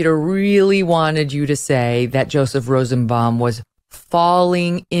prosecutor really wanted you to say that Joseph Rosenbaum was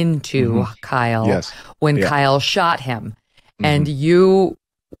falling into Kyle when Kyle shot him. And you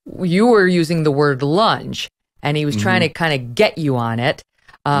were using the word lunge, and he was trying to kind of get you on it.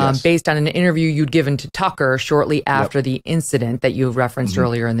 Based on an interview you'd given to Tucker shortly after the incident that you referenced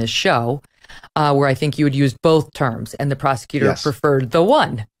earlier in this show. Where I think you would use both terms, and the prosecutor preferred the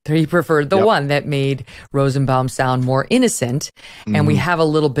one. He preferred the one that made Rosenbaum sound more innocent, and we have a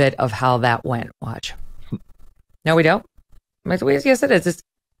little bit of how that went. Watch. No, we don't. Yes, it is.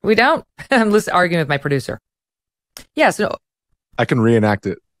 We don't. I'm arguing with my producer. Yes. No. I can reenact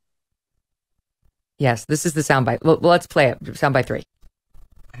it. Yes, this is the soundbite. Well, let's play it. Soundbite 3.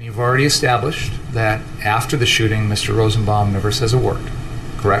 And you've already established that after the shooting, Mr. Rosenbaum never says a word,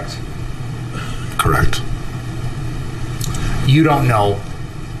 correct? Correct. You don't know,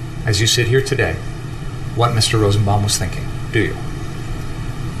 as you sit here today, what Mr. Rosenbaum was thinking, do you?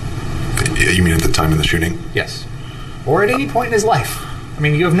 You mean at the time of the shooting? Yes. Or at any point in his life. I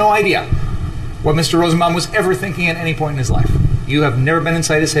mean, you have no idea what Mr. Rosenbaum was ever thinking at any point in his life. You have never been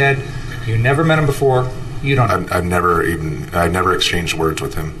inside his head. You never met him before. You don't know. I've never exchanged words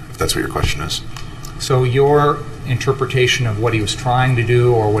with him, if that's what your question is. So your interpretation of what he was trying to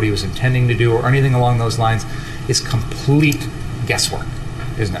do or what he was intending to do or anything along those lines is complete guesswork,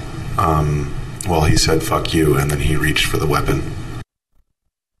 isn't it? Well, he said, "Fuck you," and then he reached for the weapon.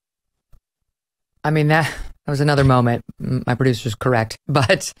 I mean, that was another moment. My producer's correct,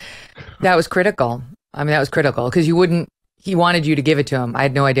 but that was critical. I mean, that was critical because he wanted you to give it to him. I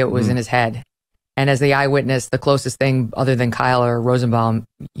had no idea what was in his head. And as the eyewitness, the closest thing other than Kyle or Rosenbaum,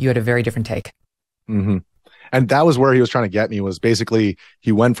 you had a very different take. Mm-hmm. And that was where he was trying to get me, was basically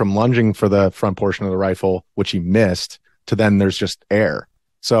he went from lunging for the front portion of the rifle, which he missed, to then there's just air.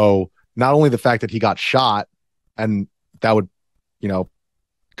 So not only the fact that he got shot, and that would,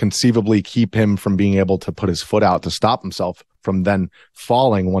 conceivably keep him from being able to put his foot out to stop himself from then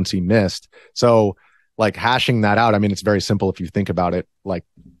falling once he missed. So like hashing that out, I mean, it's very simple if you think about it, like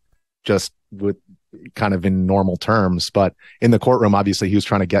just with kind of in normal terms, but in the courtroom, obviously he was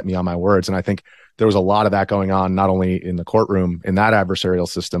trying to get me on my words. And I think there was a lot of that going on, not only in the courtroom, in that adversarial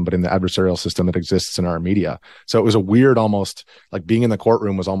system, but in the adversarial system that exists in our media. So it was a weird, almost like being in the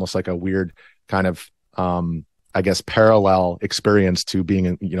courtroom was almost like a weird kind of, I guess, parallel experience to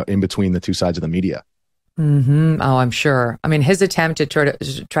being, in between the two sides of the media. Mm-hmm. Oh, I'm sure. I mean, his attempt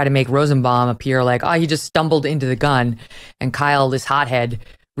to try to make Rosenbaum appear like, he just stumbled into the gun, and Kyle, this hothead,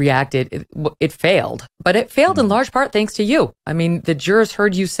 reacted. It failed, but it failed in large part thanks to you. I mean, the jurors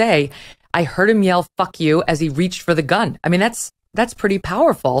heard you say, "I heard him yell 'fuck you' as he reached for the gun." I mean, that's pretty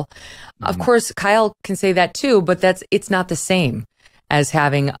powerful. Of course, Kyle can say that too, but it's not the same as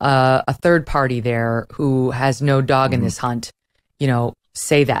having a third party there who has no dog in this hunt,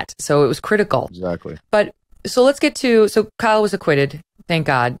 say that. So it was critical. Exactly. But so let's get to, so Kyle was acquitted, thank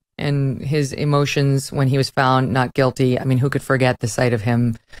God. And his emotions when he was found not guilty. I mean, who could forget the sight of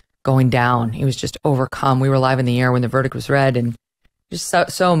him going down? He was just overcome. We were live in the air when the verdict was read, and just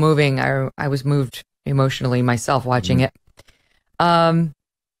so moving. I was moved emotionally myself watching it. And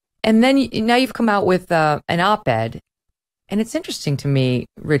then now you've come out with an op-ed. And it's interesting to me,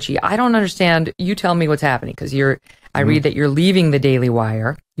 Richie. I don't understand. You tell me what's happening, because I read that you're leaving the Daily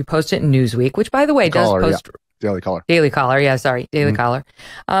Wire. You post it in Newsweek, which, by the way, does post Daily Caller. Daily Caller, yeah, sorry, Daily Caller.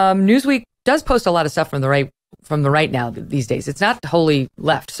 Newsweek does post a lot of stuff from the right now these days. It's not wholly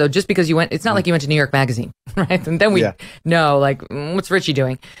left. So just because you went, it's not like you went to New York Magazine, right? And then we know, like, what's Richie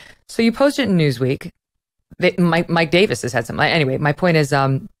doing? So you post it in Newsweek. Mike Davis has had some. Anyway, my point is,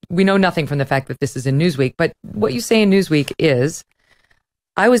 we know nothing from the fact that this is in Newsweek, but what you say in Newsweek is,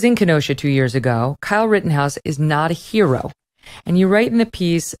 "I was in Kenosha 2 years ago. Kyle Rittenhouse is not a hero." And you write in the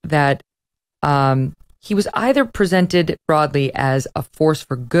piece that he was either presented broadly as a force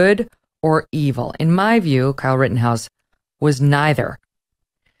for good or evil. In my view, Kyle Rittenhouse was neither.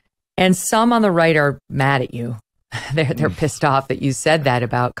 And some on the right are mad at you. They're pissed off that you said that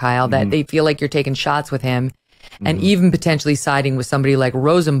about Kyle, that they feel like you're taking shots with him and even potentially siding with somebody like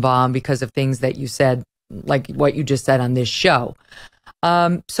Rosenbaum because of things that you said, like what you just said on this show.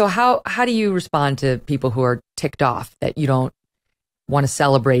 So how do you respond to people who are ticked off that you don't want to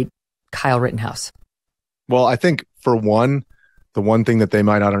celebrate Kyle Rittenhouse? Well, I think for one, the one thing that they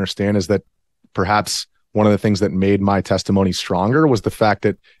might not understand is that perhaps one of the things that made my testimony stronger was the fact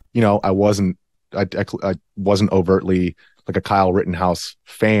that, I wasn't overtly like a Kyle Rittenhouse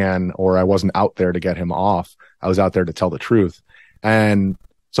fan, or I wasn't out there to get him off. I was out there to tell the truth. And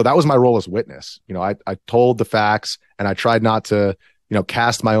so that was my role as witness. I told the facts, and I tried not to,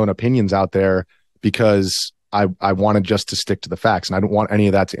 cast my own opinions out there, because I wanted just to stick to the facts, and I don't want any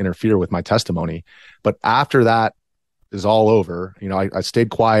of that to interfere with my testimony. But after that is all over, I stayed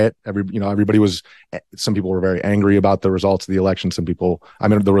quiet. Everybody was, some people were very angry about the results of the election.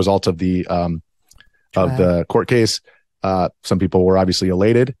 The results of the court case. Some people were obviously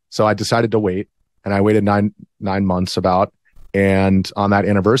elated. So I decided to wait, and I waited nine months about. And on that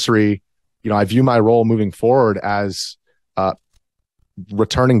anniversary, I view my role moving forward as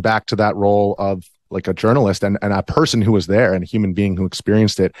returning back to that role of like a journalist and a person who was there, and a human being who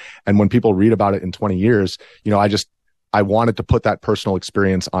experienced it. And when people read about it in 20 years, I wanted to put that personal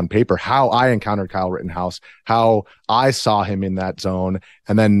experience on paper, how I encountered Kyle Rittenhouse, how I saw him in that zone,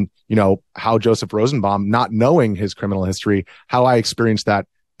 and then, how Joseph Rosenbaum, not knowing his criminal history, how I experienced that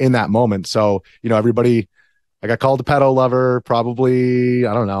in that moment. So, everybody, I got called a pedo lover probably,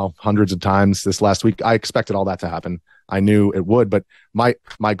 I don't know, hundreds of times this last week. I expected all that to happen. I knew it would, but my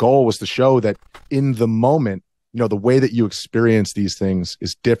goal was to show that in the moment, the way that you experience these things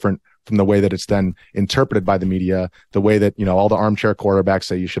is different from the way that it's then interpreted by the media, the way that, all the armchair quarterbacks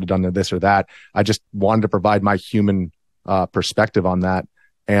say you should have done this or that. I just wanted to provide my human perspective on that.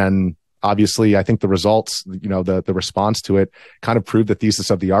 And obviously, I think the results, the response to it kind of proved the thesis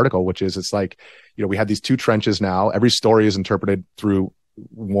of the article, which is, it's like, we had these two trenches now. Every story is interpreted through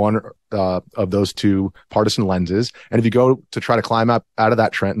one of those two partisan lenses. And if you go to try to climb up out of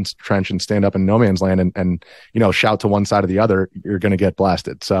that trench and stand up in no man's land and shout to one side or the other, you're going to get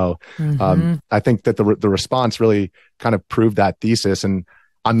blasted. So I think that the response really kind of proved that thesis. And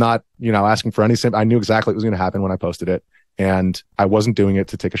I'm not, asking for any I knew exactly what was going to happen when I posted it. And I wasn't doing it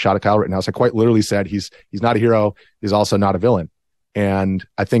to take a shot at Kyle Rittenhouse. I quite literally said he's not a hero. He's also not a villain. And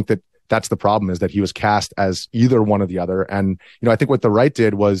I think that that's the problem, is that he was cast as either one or the other. And, I think what the right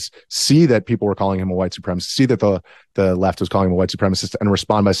did was see that people were calling him a white supremacist, see that the left was calling him a white supremacist, and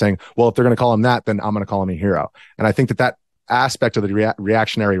respond by saying, well, if they're going to call him that, then I'm going to call him a hero. And I think that aspect of the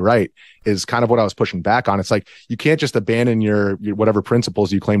reactionary right is kind of what I was pushing back on. It's like, you can't just abandon your whatever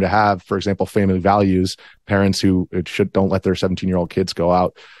principles you claim to have. For example, family values, parents who don't let their 17-year-old kids go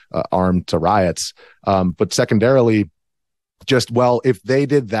out armed to riots. But secondarily, if they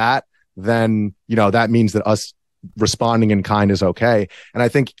did that, then, that means that us responding in kind is okay. And I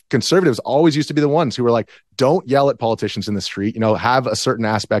think conservatives always used to be the ones who were like, don't yell at politicians in the street, have a certain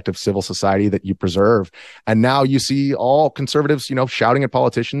aspect of civil society that you preserve. And now you see all conservatives, shouting at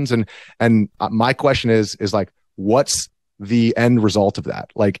politicians. And my question is like, what's the end result of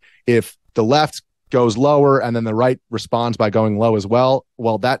that? Like, if the left goes lower and then the right responds by going low as well,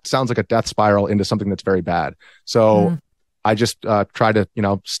 that sounds like a death spiral into something that's very bad. So I just try to,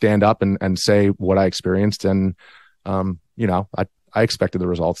 stand up and say what I experienced. And, I expected the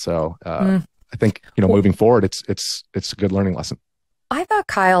results. So I think, moving forward, it's a good learning lesson. I thought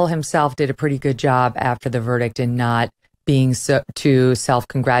Kyle himself did a pretty good job after the verdict in not being too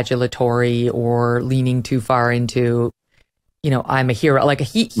self-congratulatory or leaning too far into, I'm a hero. Like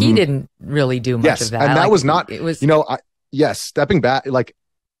he didn't really do much of that. And that was not, it was, stepping back, like,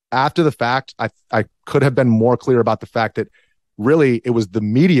 after the fact, I could have been more clear about the fact that really it was the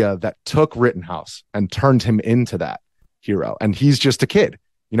media that took Rittenhouse and turned him into that hero. And he's just a kid.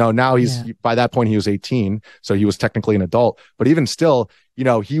 Now by that point he was 18, so he was technically an adult. But even still,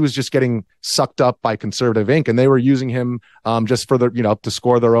 he was just getting sucked up by conservative ink, and they were using him just for to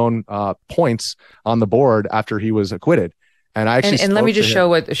score their own points on the board after he was acquitted. And I actually and let me just show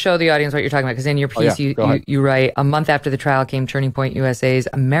the audience what you're talking about, because in your piece you write, a month after the trial came Turning Point USA's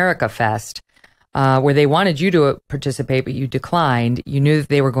America Fest, where they wanted you to participate, but you declined. You knew that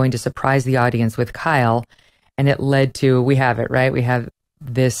they were going to surprise the audience with Kyle, and it led to, we have it, right? We have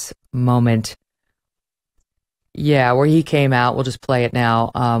this moment. Yeah, where he came out. We'll just play it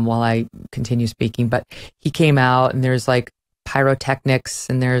now while I continue speaking. But he came out, and there's like pyrotechnics,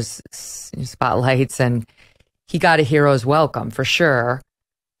 and there's spotlights, and he got a hero's welcome for sure.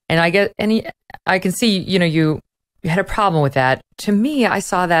 And I can see, you had a problem with that. To me, I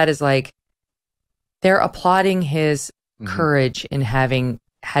saw that as like, they're applauding his courage in having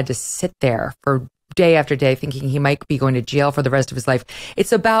had to sit there for day after day, thinking he might be going to jail for the rest of his life.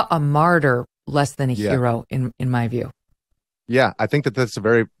 It's about a martyr less than a hero, in my view. Yeah, I think that's a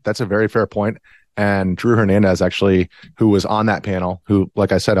very fair point. And Drew Hernandez, actually, who was on that panel, who,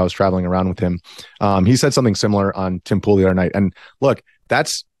 like I said, I was traveling around with him. He said something similar on Tim Pool the other night. And look,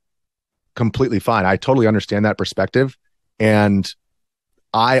 that's completely fine. I totally understand that perspective. And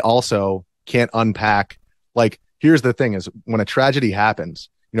I also can't unpack, like, here's the thing is, when a tragedy happens,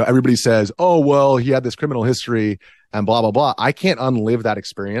 everybody says, oh, well, he had this criminal history and blah, blah, blah. I can't unlive that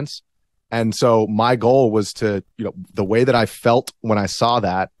experience. And so my goal was to, the way that I felt when I saw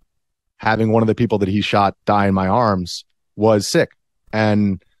that, having one of the people that he shot die in my arms, was sick.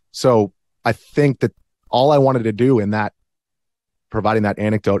 And so I think that all I wanted to do in that, providing that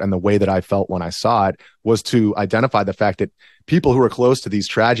anecdote and the way that I felt when I saw it, was to identify the fact that people who are close to these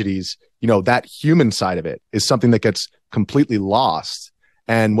tragedies, that human side of it is something that gets completely lost.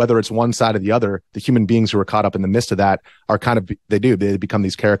 And whether it's one side or the other, the human beings who are caught up in the midst of that are they become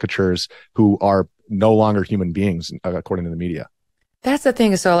these caricatures who are no longer human beings, according to the media. That's the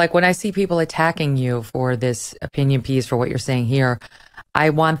thing. So like, when I see people attacking you for this opinion piece, for what you're saying here,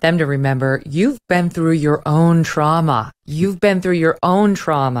 I want them to remember, you've been through your own trauma. You've been through your own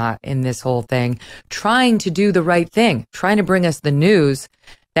trauma in this whole thing, trying to do the right thing, trying to bring us the news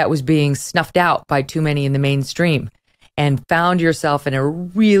that was being snuffed out by too many in the mainstream, and found yourself in a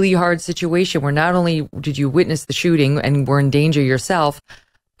really hard situation where not only did you witness the shooting and were in danger yourself,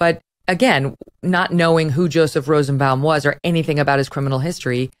 but again, not knowing who Joseph Rosenbaum was or anything about his criminal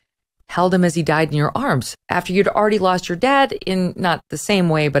history, held him as he died in your arms after you'd already lost your dad in not the same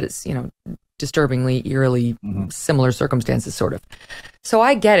way, but it's, disturbingly, eerily similar circumstances, sort of. So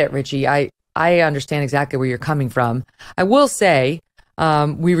I get it, Richie. I understand exactly where you're coming from. I will say,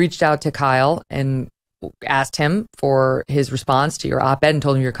 we reached out to Kyle, and asked him for his response to your op-ed and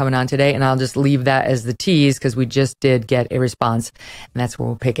told him you're coming on today. And I'll just leave that as the tease because we just did get a response. And that's where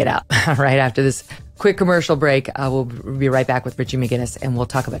we'll pick it up right after this quick commercial break. We'll be right back with Richie McGinniss, and we'll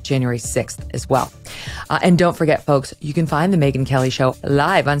talk about January 6th as well. And don't forget, folks, you can find The Megyn Kelly Show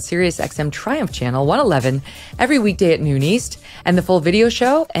live on SiriusXM Triumph Channel 111 every weekday at noon East, and the full video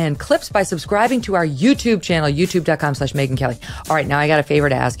show and clips by subscribing to our YouTube channel, youtube.com/Megyn Kelly. All right, now I got a favor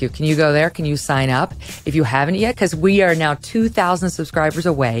to ask you. Can you go there? Can you sign up if you haven't yet? Because we are now 2,000 subscribers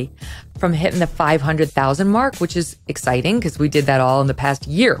away from hitting the 500,000 mark, which is exciting because we did that all in the past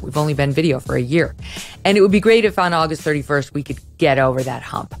year. We've only been video for a year. And it would be great if on August 31st, we could get over that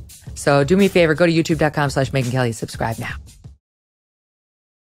hump. So do me a favor, go to youtube.com/Megyn Kelly, subscribe now.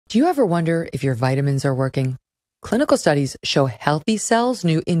 Do you ever wonder if your vitamins are working? Clinical studies show Healthy Cell's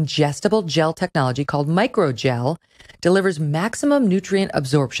new ingestible gel technology called microgel delivers maximum nutrient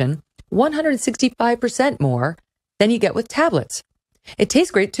absorption 165% more than you get with tablets. It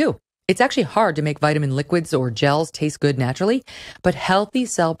tastes great too. It's actually hard to make vitamin liquids or gels taste good naturally, but Healthy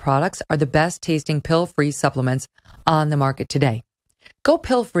Cell products are the best tasting pill-free supplements on the market today. Go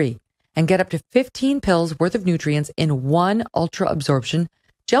pill-free and get up to 15 pills worth of nutrients in one ultra-absorption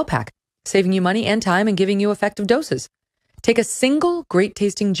gel pack, saving you money and time and giving you effective doses. Take a single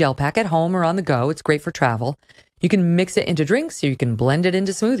great-tasting gel pack at home or on the go. It's great for travel. You can mix it into drinks or you can blend it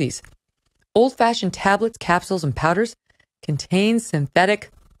into smoothies. Old-fashioned tablets, capsules, and powders contain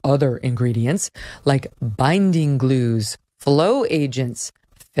synthetic other ingredients like binding glues, flow agents,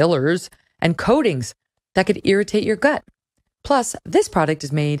 fillers, and coatings that could irritate your gut. Plus, this product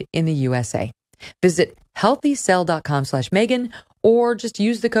is made in the USA. Visit healthycell.com/Megyn or just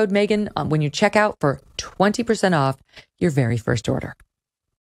use the code Megyn when you check out for 20% off your very first order.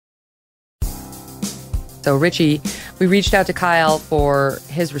 So, Richie, we reached out to Kyle for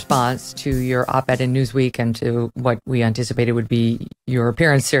his response to your op-ed in Newsweek and to what we anticipated would be your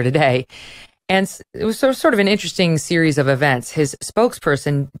appearance here today. And it was sort of an interesting series of events. His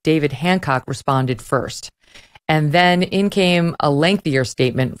spokesperson, David Hancock, responded first. And then in came a lengthier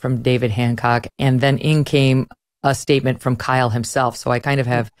statement from David Hancock. And then in came a statement from Kyle himself. So I kind of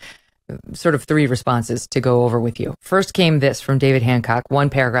have sort of three responses to go over with you. First came this from David Hancock, one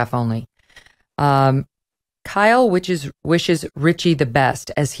paragraph only. Kyle wishes Richie the best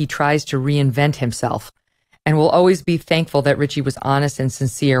as he tries to reinvent himself and will always be thankful that Richie was honest and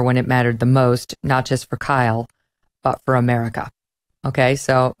sincere when it mattered the most, not just for Kyle, but for America. Okay,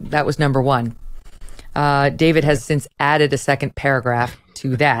 so that was number one. David has since added a second paragraph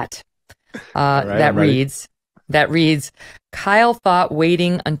to that. That reads, Kyle thought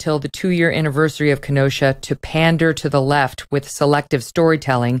waiting until the 2-year anniversary of Kenosha to pander to the left with selective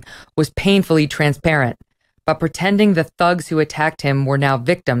storytelling was painfully transparent. But pretending the thugs who attacked him were now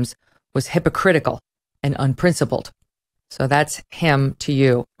victims was hypocritical and unprincipled. So that's him to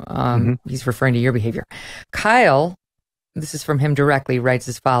you. He's referring to your behavior. Kyle, this is from him directly, writes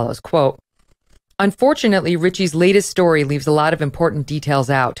as follows, quote, unfortunately, Richie's latest story leaves a lot of important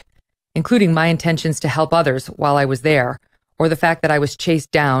details out, including my intentions to help others while I was there, or the fact that I was chased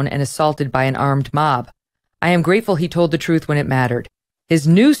down and assaulted by an armed mob. I am grateful he told the truth when it mattered. His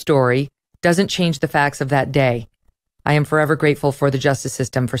new story doesn't change the facts of that day. I am forever grateful for the justice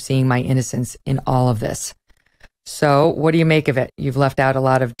system for seeing my innocence in all of this. So what do you make of it? You've left out a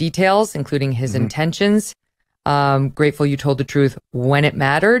lot of details, including his intentions. Grateful you told the truth when it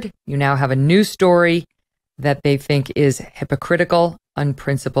mattered. You now have a new story that they think is hypocritical,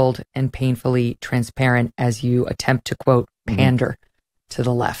 unprincipled, and painfully transparent as you attempt to, quote, pander to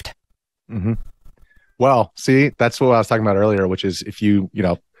the left. Well, see, that's what I was talking about earlier, which is if you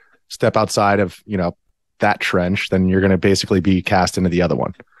step outside of, that trench, then you're going to basically be cast into the other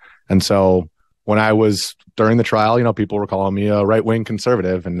one. And so when I was during the trial, people were calling me a right-wing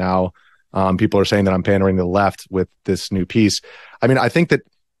conservative. And now people are saying that I'm pandering to the left with this new piece. I mean, I think that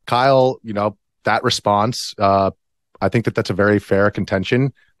Kyle, that response, I think that that's a very fair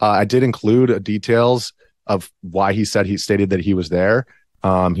contention. I did include details of why he stated that he was there.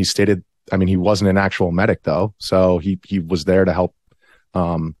 He stated, he wasn't an actual medic though. So he was there to help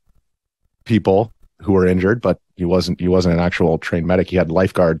people who were injured, but he wasn't an actual trained medic. He had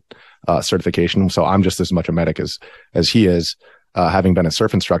lifeguard certification. So I'm just as much a medic as he is, having been a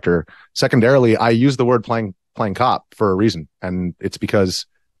surf instructor. Secondarily, I use the word playing cop for a reason. And it's because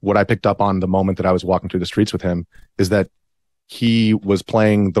what I picked up on the moment that I was walking through the streets with him is that he was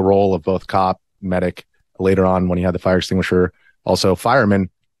playing the role of both cop, medic, later on when he had the fire extinguisher, also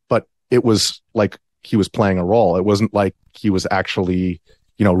fireman, but it was like he was playing a role. It wasn't like he was actually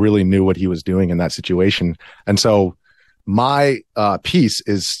really knew what he was doing in that situation. And so my piece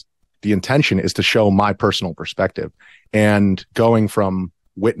is the intention is to show my personal perspective and going from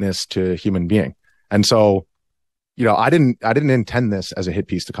witness to human being. And so, you know, I didn't intend this as a hit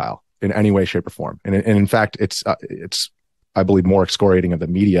piece to Kyle in any way, shape, or form. And in fact, it's I believe more excoriating of the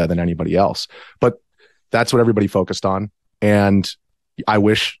media than anybody else. But that's what everybody focused on. And I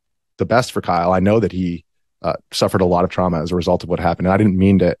wish the best for Kyle. I know that he suffered a lot of trauma as a result of what happened. And I didn't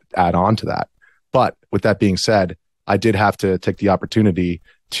mean to add on to that. But with that being said, I did have to take the opportunity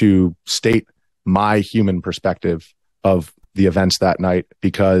to state my human perspective of the events that night,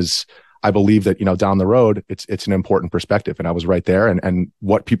 because I believe that, you know, down the road, it's an important perspective. And I was right there. And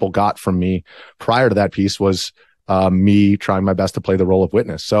what people got from me prior to that piece was me trying my best to play the role of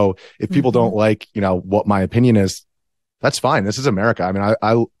witness. So if people don't like, you know, what my opinion is, that's fine. This is America. I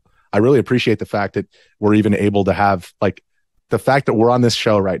mean, I really appreciate the fact that we're even able to have, like, the fact that we're on this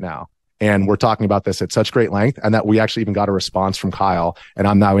show right now and we're talking about this at such great length, and that we actually even got a response from Kyle, and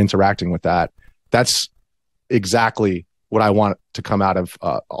I'm now interacting with that. That's exactly what I want to come out of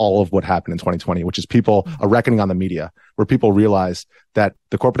all of what happened in 2020, which is people, a reckoning on the media, where people realize that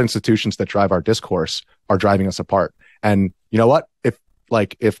the corporate institutions that drive our discourse are driving us apart. And you know what?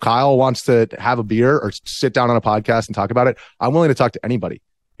 If Kyle wants to have a beer or sit down on a podcast and talk about it, I'm willing to talk to anybody.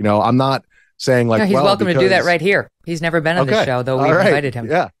 You know, I'm not saying like, no, he's welcome to do that right here. He's never been on this show, though. We invited him.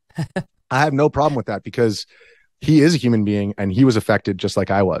 Yeah. I have no problem with that, because he is a human being and he was affected just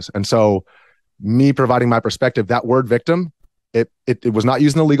like I was. And so me providing my perspective, that word victim, it was not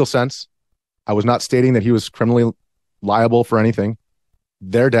used in the legal sense. I was not stating that he was criminally liable for anything.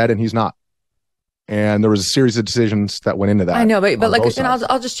 They're dead and he's not. And there was a series of decisions that went into that. I know, but like, and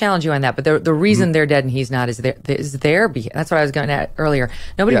I'll just challenge you on that. But the reason they're dead and he's not is their behavior. That's what I was going at earlier.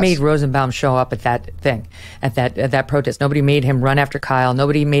 Nobody made Rosenbaum show up at that thing, at that protest. Nobody made him run after Kyle.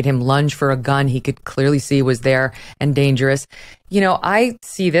 Nobody made him lunge for a gun he could clearly see was there and dangerous. You know, I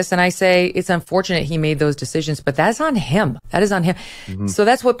see this and I say it's unfortunate he made those decisions, but that's on him. That is on him. So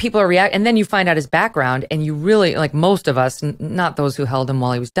that's what people are reacting. And then you find out his background, and you really, like most of us, not those who held him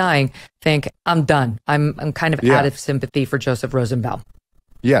while he was dying, think, I'm done. I'm kind of out of sympathy for Joseph Rosenbaum.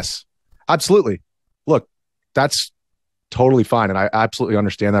 Yes, absolutely. Look, that's totally fine. And I absolutely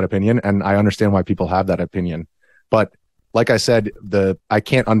understand that opinion. And I understand why people have that opinion. But like I said, I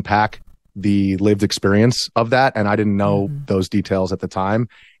can't unpack the lived experience of that, and I didn't know those details at the time.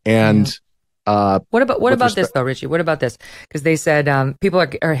 And what about this though, Richie? What about this? Because they said people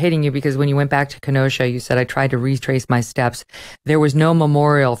are hating you because when you went back to Kenosha, you said, I tried to retrace my steps. There was no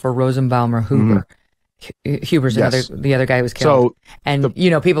memorial for Rosenbaum or Hoover. Huber's the other guy who was killed. So and you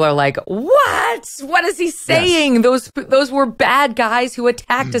know, people are like, what is he saying? Those were bad guys who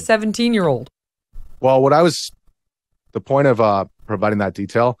attacked a 17-year-old. Well, the point of providing that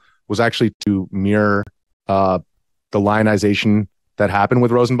detail was actually to mirror the lionization that happened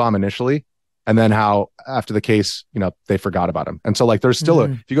with Rosenbaum initially, and then how after the case, you know, they forgot about him. And so like there's still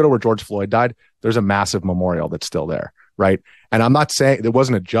if you go to where George Floyd died, there's a massive memorial that's still there, right? And I'm not saying there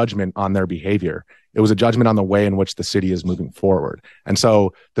wasn't a judgment on their behavior. It was a judgment on the way in which the city is moving forward. And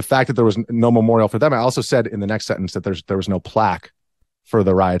so the fact that there was no memorial for them, I also said in the next sentence that there was no plaque for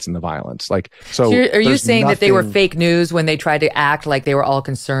the riots and the violence. Like, so are you saying that they were fake news when they tried to act like they were all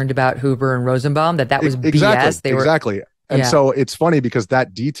concerned about Hoover and Rosenbaum, that was BS? Exactly. And so it's funny because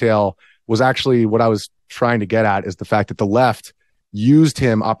that detail was actually what I was trying to get at, is the fact that the left used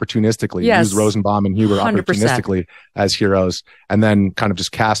him opportunistically, used Rosenbaum and Hoover 100%. Opportunistically as heroes, and then kind of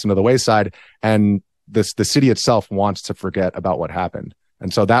just cast them to the wayside. And the city itself wants to forget about what happened.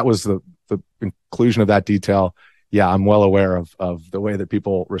 And so that was the inclusion of that detail. Yeah, I'm well aware of the way that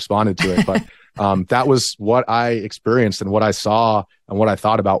people responded to it, but that was what I experienced and what I saw and what I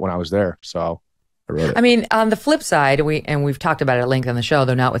thought about when I was there. So I wrote it. I mean, on the flip side, we've talked about it at length on the show,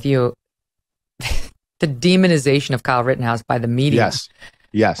 though not with you, the demonization of Kyle Rittenhouse by the media.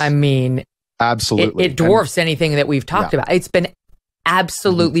 Yes. I mean, absolutely. It dwarfs anything that we've talked about. It's been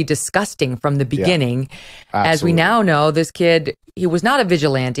absolutely disgusting from the beginning. As we now know, this kid, he was not a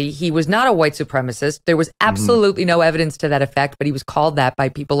vigilante. He was not a white supremacist. There was absolutely no evidence to that effect, but he was called that by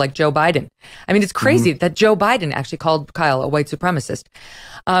people like Joe Biden. I mean, it's crazy that Joe Biden actually called Kyle a white supremacist.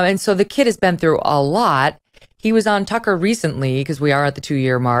 And so the kid has been through a lot. He was on Tucker recently, because we are at the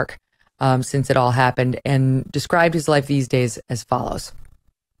 2-year mark since it all happened, and described his life these days as follows.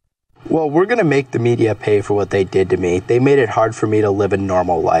 Well, we're going to make the media pay for what they did to me. They made it hard for me to live a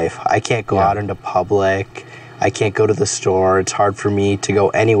normal life. I can't go out into public. I can't go to the store. It's hard for me to go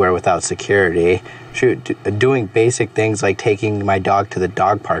anywhere without security. Shoot, doing basic things like taking my dog to the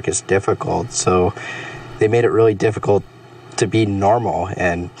dog park is difficult. So they made it really difficult to be normal.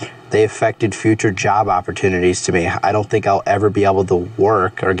 And They affected future job opportunities to me. I don't think I'll ever be able to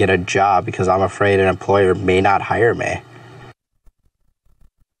work or get a job because I'm afraid an employer may not hire me.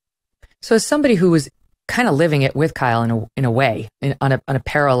 So as somebody who was kind of living it with Kyle in a way, on a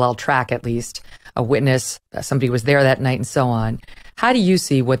parallel track at least, a witness, somebody was there that night and so on, how do you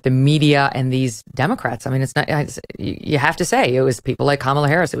see what the media and these Democrats, I mean, you have to say, it was people like Kamala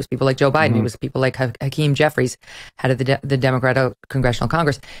Harris, it was people like Joe Biden, it was people like Hakeem Jeffries, head of the Democratic Congressional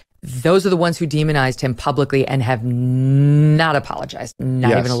Congress. Those are the ones who demonized him publicly and have not apologized,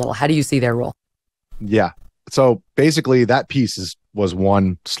 not even a little. How do you see their role? Yeah. So basically that piece was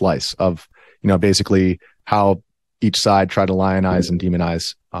one slice of, basically how each side tried to lionize and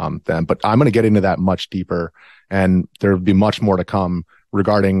demonize them. But I'm going to get into that much deeper, and there will be much more to come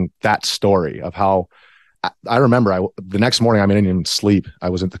regarding that story of how I remember the next morning, I didn't even sleep. I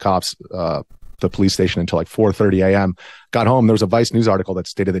was at the police station until like 4:30 a.m. Got home. There was a Vice News article that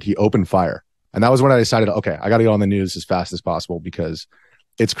stated that he opened fire. And that was when I decided, okay, I got to get on the news as fast as possible, because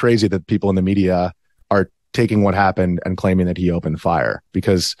it's crazy that people in the media are taking what happened and claiming that he opened fire,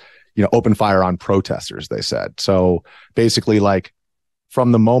 because open fire on protesters, they said. So basically, like,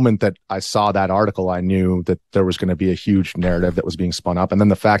 from the moment that I saw that article, I knew that there was going to be a huge narrative that was being spun up. And then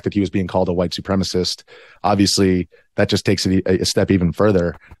the fact that he was being called a white supremacist, obviously that just takes it a step even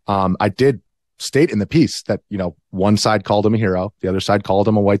further. I did state in the piece that, one side called him a hero, the other side called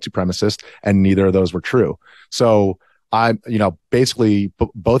him a white supremacist, and neither of those were true. So basically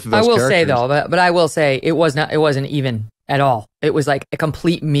both of those. I will say though, but I will say it wasn't even at all. It was like a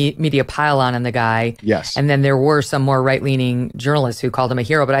complete media pile-on the guy. Yes. And then there were some more right-leaning journalists who called him a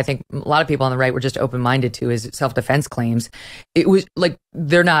hero, but I think a lot of people on the right were just open-minded to his self-defense claims. It was like,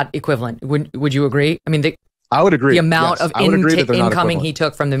 they're not equivalent. Would you agree? I mean, I would agree. The amount of incoming he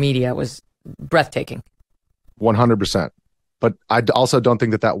took from the media was breathtaking. 100%. But I also don't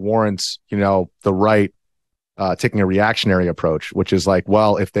think that warrants, the right taking a reactionary approach, which is like,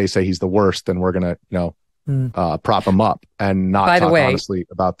 well, if they say he's the worst, then we're going to, prop him up and not talk honestly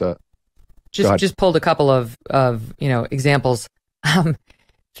about the. Just pulled a couple of examples.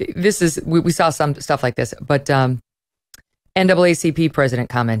 This is we saw some stuff like this, but NAACP president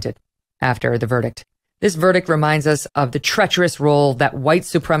commented after the verdict. This verdict reminds us of the treacherous role that white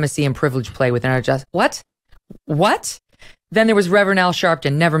supremacy and privilege play within our justice. What? Then there was Reverend Al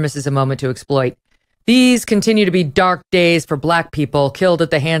Sharpton, never misses a moment to exploit. These continue to be dark days for black people killed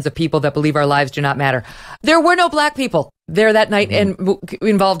at the hands of people that believe our lives do not matter. There were no black people there that night and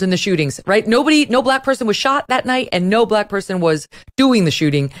involved in the shootings, right? No black person was shot that night, and no black person was doing the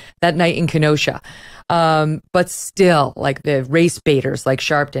shooting that night in Kenosha. But still, like the race baiters like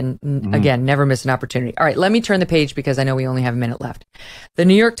Sharpton, again, never miss an opportunity. All right, let me turn the page because I know we only have a minute left. The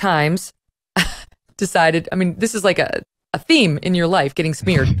New York Times decided, this is like a theme in your life, getting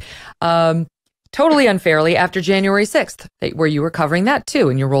smeared. Totally unfairly, after January 6th, where you were covering that too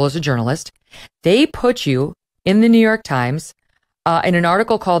in your role as a journalist, they put you in the New York Times in an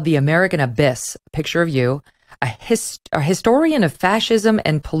article called The American Abyss, a picture of you, a historian of fascism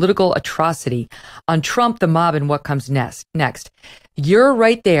and political atrocity on Trump, the mob, and what comes next. You're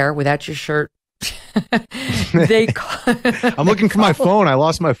right there without your shirt. I'm looking for my phone. I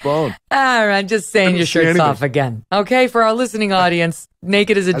lost my phone. All right, just saying your shirt's off again. Okay, for our listening audience,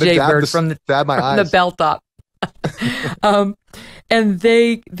 naked as a jaybird from the belt up. And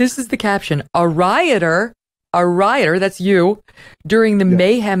this is the caption: a rioter, that's you, during the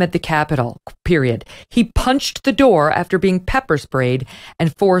mayhem at the Capitol, period. He punched the door after being pepper sprayed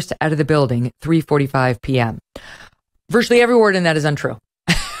and forced out of the building, 3:45 p.m. Virtually every word in that is untrue.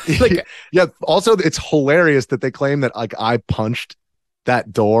 Also, it's hilarious that they claim that like I punched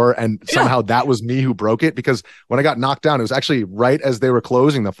that door and somehow that was me who broke it, because when I got knocked down, it was actually right as they were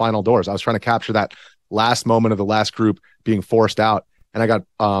closing the final doors. I was trying to capture that last moment of the last group being forced out, and I got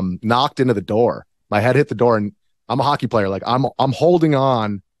knocked into the door. My head hit the door, and I'm a hockey player. Like I'm holding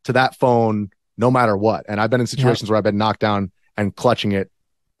on to that phone no matter what. And I've been in situations where I've been knocked down and clutching it.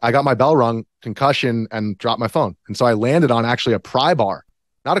 I got my bell rung, concussion, and dropped my phone. And so I landed on actually a pry bar.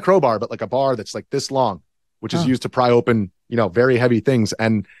 Not a crowbar, but like a bar that's like this long, which is used to pry open, very heavy things.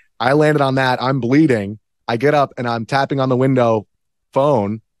 And I landed on that. I'm bleeding. I get up and I'm tapping on the window,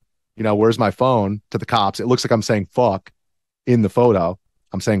 phone, where's my phone, to the cops. It looks like I'm saying fuck in the photo.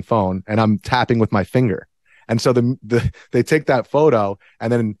 I'm saying phone, and I'm tapping with my finger. And so they take that photo,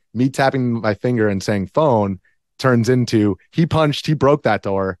 and then me tapping my finger and saying phone turns into he broke that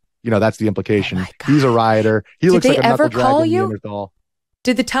door. That's the implication. Oh, he's a rioter. He looks like a knuckle dragon Neanderthal.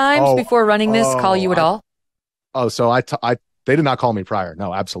 Did the Times before running this call you at all? So they did not call me prior.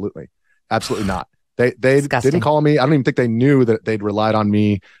 No, absolutely. Absolutely not. They Disgusting. didn't call me. I don't even think they knew that they'd relied on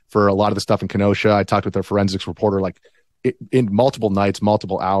me for a lot of the stuff in Kenosha. I talked with their forensics reporter like in multiple nights,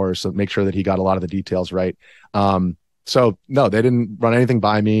 multiple hours, to make sure that he got a lot of the details right. So no, they didn't run anything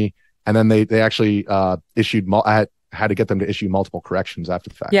by me. And then they actually issued. I had to get them to issue multiple corrections after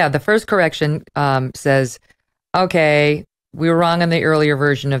the fact. Yeah, the first correction says, okay, we were wrong on the earlier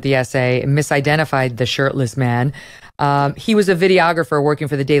version of the essay, misidentified the shirtless man. He was a videographer working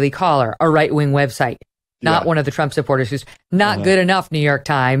for the Daily Caller, a right-wing website, not one of the Trump supporters who's not good enough, New York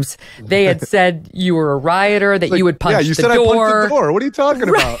Times. They had said you were a rioter, that you would punch the door. Yeah, you said I punched the door. What are you talking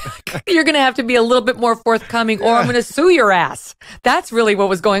about? You're going to have to be a little bit more forthcoming or I'm going to sue your ass. That's really what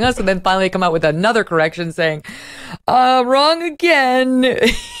was going on. So then finally they come out with another correction saying, wrong again.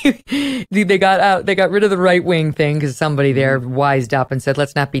 They got rid of the right-wing thing because somebody there wised up and said,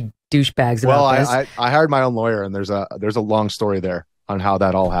 let's not be douchebags about this. Well, I hired my own lawyer, and there's a long story there on how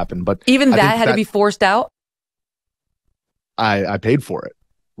that all happened. But even that had to be forced out. I paid for it,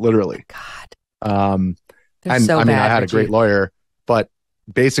 literally. God. And so I mean, bad, I had Richie. a great lawyer, but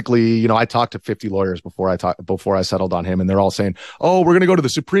basically, I talked to 50 lawyers before I settled on him, and they're all saying, "Oh, we're going to go to the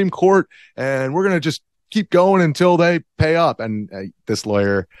Supreme Court, and we're going to just keep going until they pay up." And this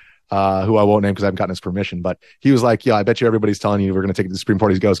lawyer, who I won't name because I haven't gotten his permission, but he was like, "Yeah, I bet you everybody's telling you we're going to take it to the Supreme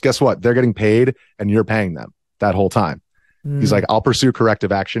Court." He goes, "Guess what? They're getting paid, and you're paying them that whole time." He's like, "I'll pursue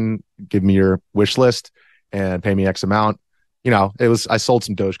corrective action. Give me your wish list and pay me X amount." I sold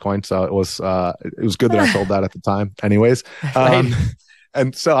some Dogecoin, so it was good that I sold that at the time anyways. Right.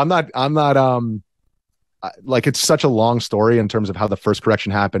 And so I'm not like, it's such a long story in terms of how the first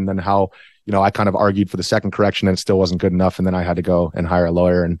correction happened and how, I kind of argued for the second correction and it still wasn't good enough. And then I had to go and hire a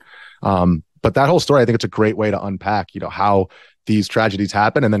lawyer. And, but that whole story, I think it's a great way to unpack, how these tragedies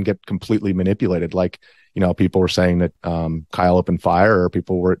happen and then get completely manipulated. Like, people were saying that, Kyle opened fire, or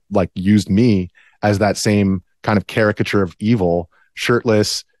people were like, used me as that same kind of caricature of evil,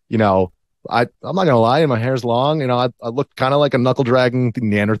 shirtless, I'm not gonna lie, my hair's long, I look kind of like a knuckle dragging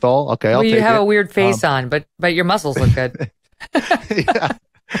Neanderthal. Okay, I'll take it. You have a weird face on, but your muscles look good. Yeah.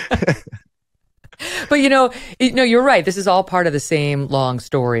 But you're right. This is all part of the same long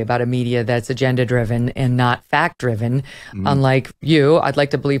story about a media that's agenda driven and not fact driven. Unlike you, I'd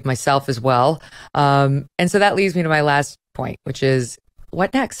like to believe myself as well. And so that leads me to my last point, which is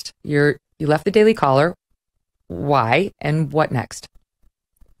what next? You left the Daily Caller. Why and what next?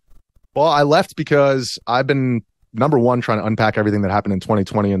 Well, I left because I've been, number one, trying to unpack everything that happened in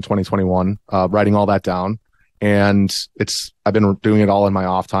 2020 and 2021, writing all that down. And I've been doing it all in my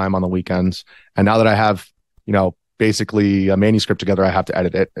off time on the weekends. And now that I have, basically a manuscript together, I have to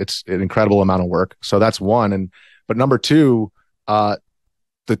edit it. It's an incredible amount of work. So that's one. But number two, the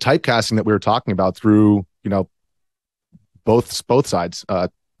typecasting that we were talking about through, both sides,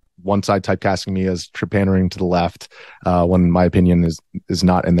 one side typecasting me as trepannering to the left, when my opinion is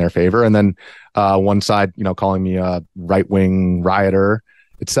not in their favor. And then, one side, calling me a right-wing rioter,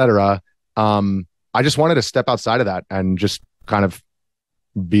 etc. I just wanted to step outside of that and just kind of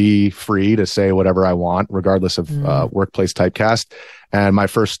be free to say whatever I want, regardless of workplace typecast. And my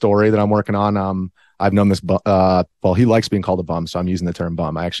first story that I'm working on, I've known this, he likes being called a bum, so I'm using the term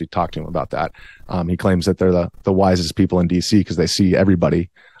bum. I actually talked to him about that. He claims that they're the wisest people in DC because they see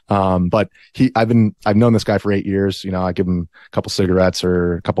everybody. But I've known this guy for 8 years. I give him a couple cigarettes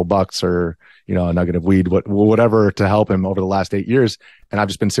or a couple bucks or, a nugget of weed, whatever to help him over the last 8 years. And I've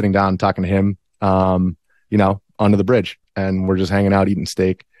just been sitting down talking to him, under the bridge, and we're just hanging out, eating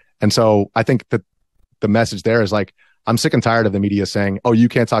steak. And so I think that the message there is like, I'm sick and tired of the media saying, "Oh, you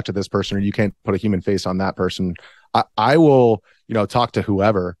can't talk to this person, or you can't put a human face on that person." I will, talk to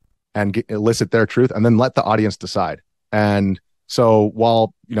whoever and elicit their truth and then let the audience decide. And so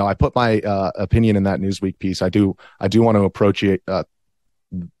while, I put my opinion in that Newsweek piece, I do want to approach it,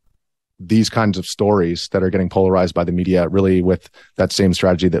 these kinds of stories that are getting polarized by the media really with that same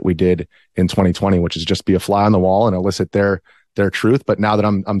strategy that we did in 2020, which is just be a fly on the wall and elicit their truth. But now that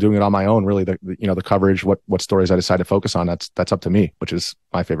I'm doing it on my own, really the coverage, what stories I decide to focus on, that's up to me, which is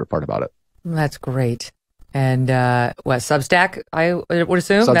my favorite part about it. That's great. And Substack, I would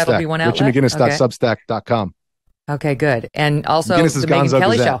assume Substack, that'll be one outlet. RichieMcGinniss.substack.com. Okay, good. And also McGinniss the is Megyn Gonzo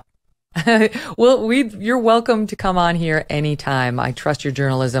Kelly Gazette. Show. Well, you're welcome to come on here anytime. I trust your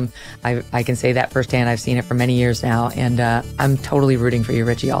journalism. I can say that firsthand. I've seen it for many years now, and I'm totally rooting for you,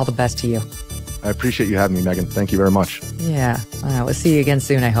 Richie. All the best to you. I appreciate you having me, Megyn. Thank you very much. Yeah. We'll see you again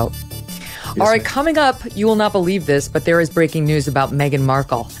soon, I hope. All right, coming up, you will not believe this, but there is breaking news about Meghan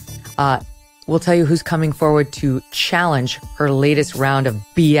Markle. We'll tell you who's coming forward to challenge her latest round of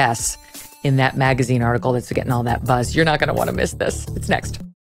BS in that magazine article that's getting all that buzz. You're not going to want to miss this. It's next.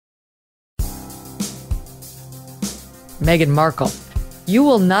 Meghan Markle. You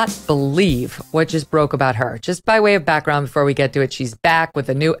will not believe what just broke about her. Just by way of background, before we get to it, she's back with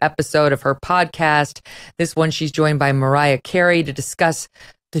a new episode of her podcast. This one, she's joined by Mariah Carey to discuss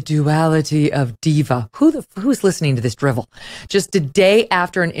the duality of diva. Who's listening to this drivel? Just a day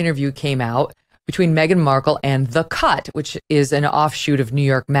after an interview came out between Meghan Markle and The Cut, which is an offshoot of New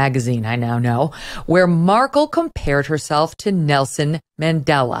York Magazine, I now know, where Markle compared herself to Nelson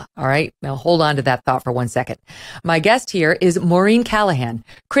Mandela. All right, now hold on to that thought for 1 second. My guest here is Maureen Callahan,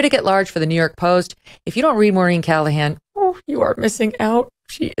 critic-at-large for the New York Post. If you don't read Maureen Callahan, you are missing out.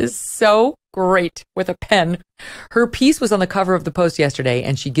 She is so great with a pen. Her piece was on the cover of the Post yesterday,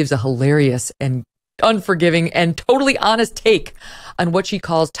 and she gives a hilarious and unforgiving and totally honest take on what she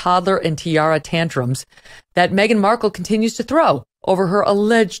calls toddler and tiara tantrums that Meghan Markle continues to throw over her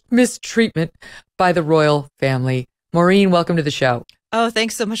alleged mistreatment by the royal family. Maureen, welcome to the show. Oh,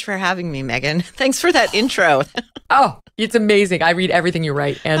 thanks so much for having me, Megyn. Thanks for that intro. Oh, it's amazing. I read everything you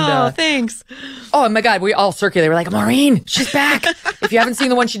write. And thanks. Oh my God, we all circulate. We're like, Maureen, she's back. If you haven't seen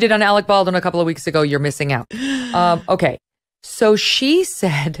the one she did on Alec Baldwin a couple of weeks ago, you're missing out. Okay. So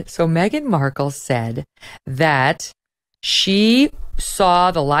Meghan Markle said that she saw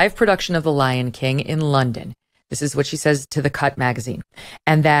the live production of The Lion King in London. This is what she says to The Cut magazine.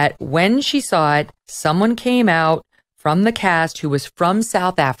 And that when she saw it, someone came out from the cast who was from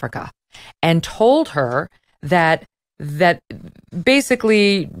South Africa and told her that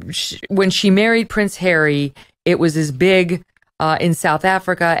basically when she married Prince Harry, it was as big in South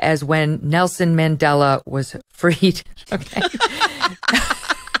Africa as when Nelson Mandela was freed. Okay.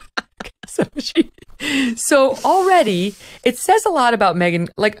 So already it says a lot about Meghan.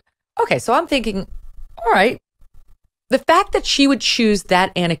 Like, okay, so I'm thinking, all right, the fact that she would choose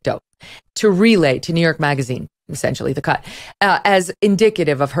that anecdote to relay to New York Magazine, essentially The Cut, as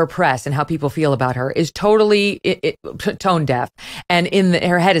indicative of her press and how people feel about her is totally tone deaf, and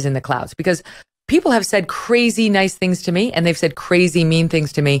her head is in the clouds, because people have said crazy nice things to me, and they've said crazy mean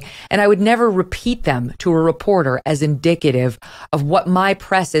things to me, and I would never repeat them to a reporter as indicative of what my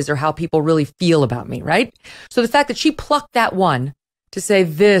press is or how people really feel about me, right? So the fact that she plucked that one to say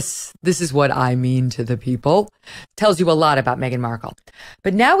this is what I mean to the people tells you a lot about Meghan Markle.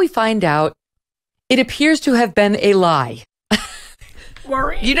 But now we find out it appears to have been a lie.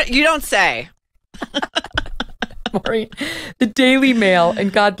 Maureen. You don't say. Maureen, the Daily Mail,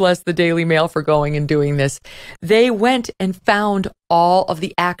 and God bless the Daily Mail for going and doing this, they went and found all of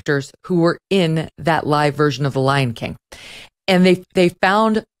the actors who were in that live version of The Lion King. And they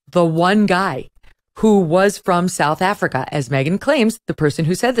found the one guy who was from South Africa, as Meghan claims the person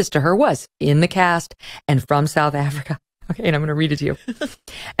who said this to her was in the cast and from South Africa. Okay, and I'm going to read it to you.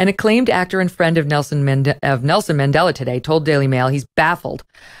 An acclaimed actor and friend of Nelson Mandela today told Daily Mail he's baffled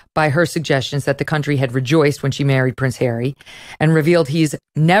by her suggestions that the country had rejoiced when she married Prince Harry, and revealed he's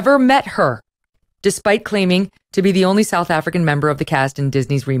never met her, despite claiming to be the only South African member of the cast in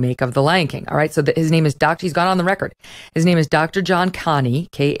Disney's remake of The Lion King. All right, so his name is he's gone on the record. His name is Dr. John Kani,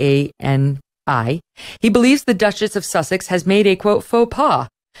 Kani. He believes the Duchess of Sussex has made a, quote, faux pas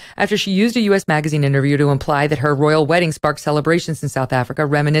after she used a U.S. magazine interview to imply that her royal wedding sparked celebrations in South Africa,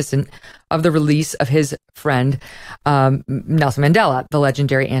 reminiscent of the release of his friend Nelson Mandela, the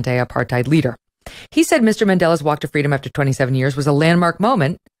legendary anti-apartheid leader. He said Mr. Mandela's walk to freedom after 27 years was a landmark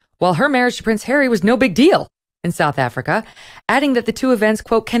moment, while her marriage to Prince Harry was no big deal in South Africa, adding that the two events,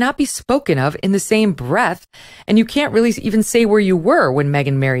 quote, cannot be spoken of in the same breath, and you can't really even say where you were when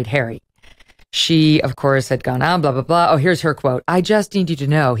Meghan married Harry. She, of course, had gone on, blah, blah, blah. Oh, here's her quote. I just need you to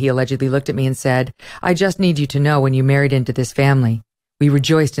know, he allegedly looked at me and said, I just need you to know when you married into this family, we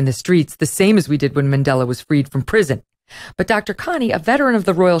rejoiced in the streets the same as we did when Mandela was freed from prison. But Dr. Kani, a veteran of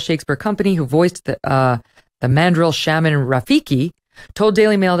the Royal Shakespeare Company who voiced the mandrill shaman Rafiki, told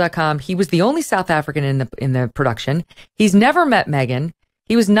DailyMail.com he was the only South African in the production. He's never met Meghan.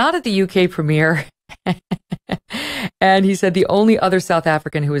 He was not at the UK premiere. And he said the only other South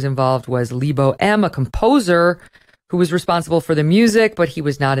African who was involved was Lebo M, a composer who was responsible for the music, but he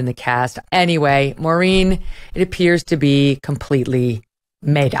was not in the cast. Anyway, Maureen, it appears to be completely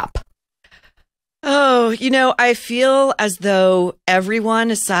made up. Oh, I feel as though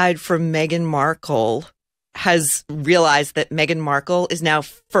everyone aside from Meghan Markle has realized that Meghan Markle is now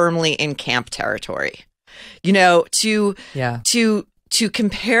firmly in camp territory. To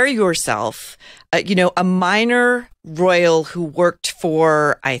compare yourself, a minor royal who worked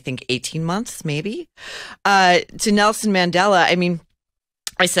for, I think, 18 months, maybe, to Nelson Mandela. I mean,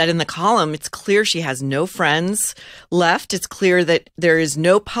 I said in the column, it's clear she has no friends left. It's clear that there is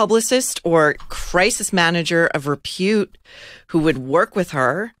no publicist or crisis manager of repute who would work with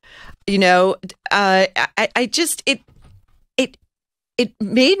her. it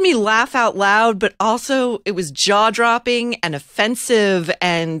made me laugh out loud, but also it was jaw-dropping and offensive,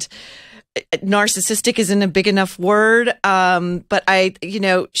 and narcissistic isn't a big enough word. But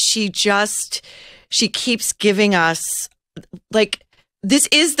she keeps giving us, like, this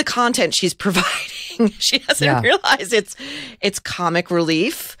is the content she's providing. She doesn't realize it's comic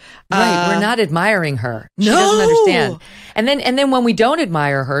relief. Right. We're not admiring her. She No. doesn't understand. And then when we don't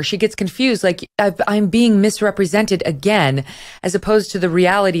admire her, she gets confused. Like, I'm being misrepresented again, as opposed to the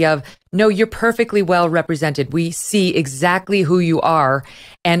reality of, no, you're perfectly well represented. We see exactly who you are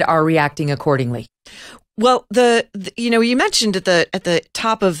and are reacting accordingly. Well, you mentioned at the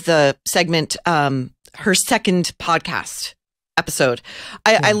top of the segment, her second podcast episode.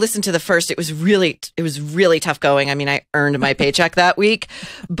 I listened to the first. It was really tough going. I mean, I earned my paycheck that week,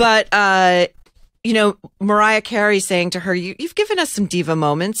 but Mariah Carey saying to her, you've given us some diva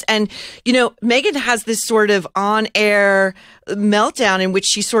moments. And, Megyn has this sort of on-air meltdown in which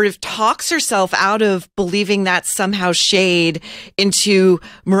she sort of talks herself out of believing that somehow shade into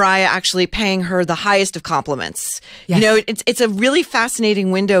Mariah actually paying her the highest of compliments. Yes. It's a really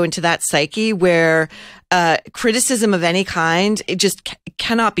fascinating window into that psyche where criticism of any kind, it just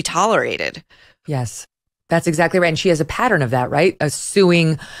cannot be tolerated. Yes. That's exactly right. And she has a pattern of that, right?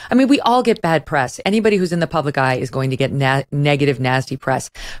 Suing. I mean, we all get bad press. Anybody who's in the public eye is going to get negative, nasty press.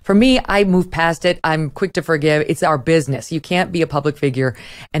 For me, I move past it. I'm quick to forgive. It's our business. You can't be a public figure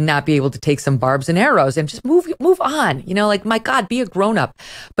and not be able to take some barbs and arrows and just move on. Like, my God, be a grown up.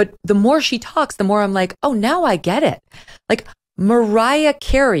 But the more she talks, the more I'm like, oh, now I get it. Like, Mariah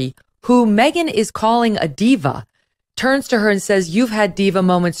Carey, who Megyn is calling a diva, turns to her and says, you've had diva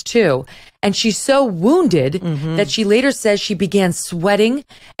moments too. And she's so wounded that she later says she began sweating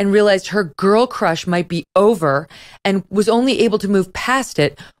and realized her girl crush might be over, and was only able to move past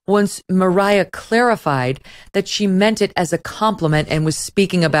it once Mariah clarified that she meant it as a compliment and was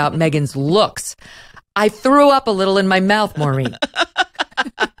speaking about Megyn's looks. I threw up a little in my mouth, Maureen.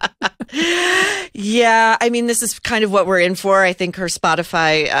 Yeah, I mean, this is kind of what we're in for. I think her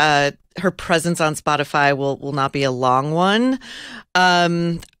Spotify, her presence on Spotify will not be a long one.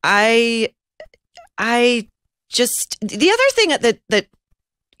 I just, the other thing that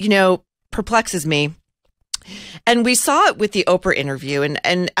perplexes me, and we saw it with the Oprah interview, and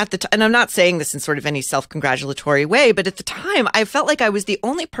and I'm not saying this in sort of any self-congratulatory way, but at the time I felt like I was the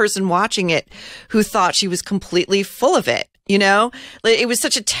only person watching it who thought she was completely full of it. It was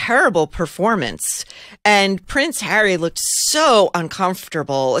such a terrible performance. And Prince Harry looked so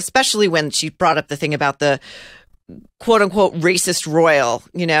uncomfortable, especially when she brought up the thing about the quote unquote racist royal,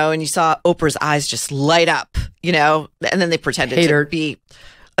 and you saw Oprah's eyes just light up, and then they pretended to be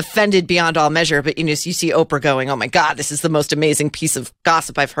offended beyond all measure. But, you see Oprah going, oh my God, this is the most amazing piece of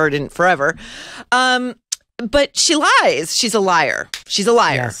gossip I've heard in forever. But she lies. She's a liar. She's a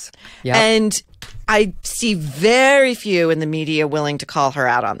liar. Yes. Yep. And I see very few in the media willing to call her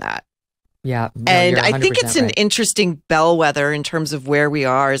out on that. Yeah. No, and I think it's an right. interesting bellwether in terms of where we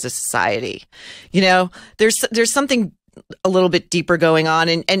are as a society. There's something a little bit deeper going on.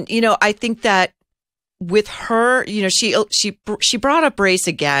 And I think that with her, she brought up race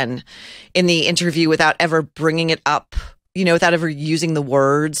again in the interview without ever bringing it up, without ever using the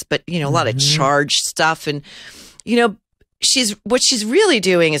words, but, a lot of charged stuff. And, what she's really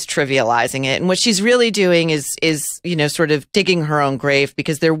doing is trivializing it. And what she's really doing is, sort of digging her own grave,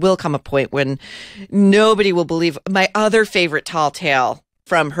 because there will come a point when nobody will believe. My other favorite tall tale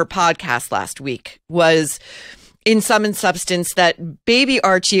from her podcast last week was, in sum and substance, that baby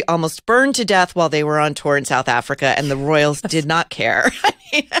Archie almost burned to death while they were on tour in South Africa, and the royals did not care.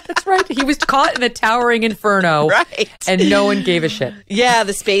 That's right. He was caught in a towering inferno, right? And no one gave a shit. Yeah,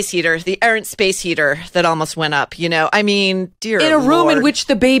 the space heater, the errant space heater that almost went up. I mean, dear in a room Lord. in which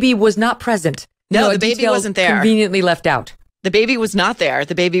the baby was not present. No, the baby wasn't there. Conveniently left out. The baby was not there.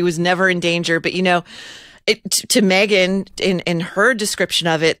 The baby was never in danger. But to Megyn, in her description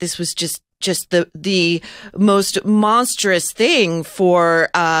of it, this was just the most monstrous thing for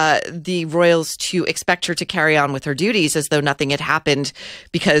the royals to expect her to carry on with her duties as though nothing had happened,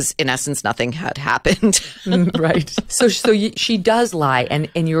 because in essence nothing had happened. Right. So she does lie,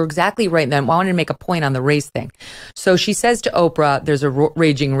 and you're exactly right. Then I wanted to make a point on the race thing. So she says to Oprah, there's a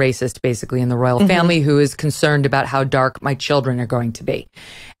raging racist basically in the royal family who is concerned about how dark my children are going to be.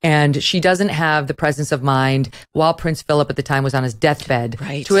 And she doesn't have the presence of mind, while Prince Philip at the time was on his deathbed,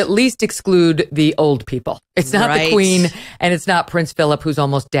 to at least exclude the old people. It's not the Queen, and it's not Prince Philip, who's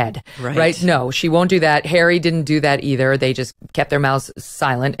almost dead. Right? No, she won't do that. Harry didn't do that either. They just kept their mouths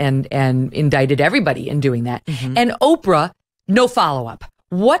silent and indicted everybody in doing that. And Oprah, no follow-up.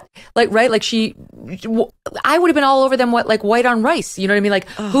 what, like, right? Like I would have been all over them, what, like white on rice? You know what I mean? Like,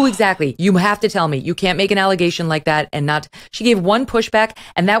 who exactly? You have to tell me. You can't make an allegation like that and not. She gave one pushback,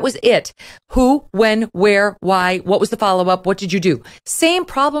 and that was it. Who, when, where, why, what was the follow-up? What did you do? Same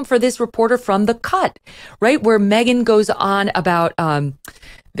problem for this reporter from The Cut, right? Where Megyn goes on about,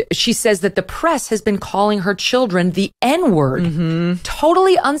 she says that the press has been calling her children the N-word.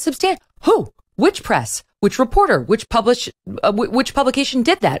 Totally unsubstantiated. Who? Which press? Which reporter? Which publication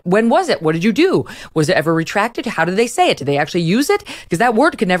did that? When was it? What did you do? Was it ever retracted? How did they say it? Did they actually use it? Because that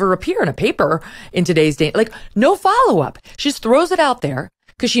word could never appear in a paper in today's day. Like, no follow-up. She just throws it out there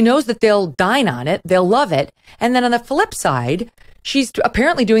because she knows that they'll dine on it. They'll love it. And then on the flip side, she's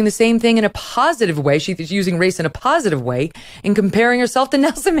apparently doing the same thing in a positive way. She's using race in a positive way and comparing herself to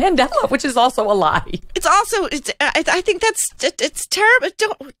Nelson Mandela, which is also a lie. I think it's terrible.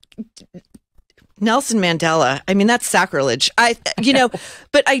 Nelson Mandela. I mean, that's sacrilege.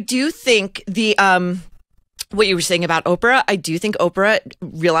 But I do think what you were saying about Oprah, I do think Oprah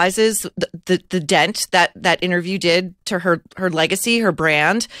realizes the dent that interview did to her legacy, her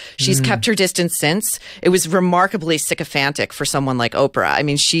brand. She's kept her distance since. It was remarkably sycophantic for someone like Oprah. I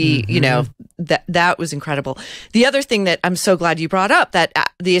mean, she, that was incredible. The other thing that I'm so glad you brought up, that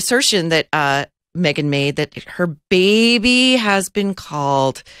the assertion that Megyn made, that her baby has been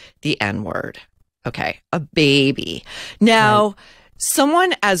called the N-word. Okay, a baby. Now, right.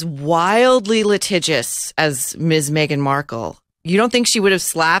 Someone as wildly litigious as Ms. Meghan Markle, you don't think she would have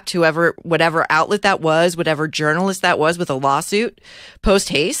slapped whatever outlet that was, whatever journalist that was, with a lawsuit post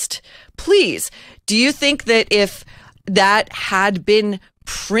haste? Please, do you think that if that had been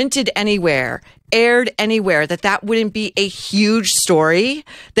printed anywhere, aired anywhere, that wouldn't be a huge story,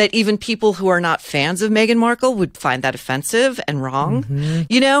 that even people who are not fans of Meghan Markle would find that offensive and wrong?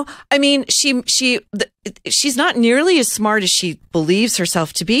 I mean, she's not nearly as smart as she believes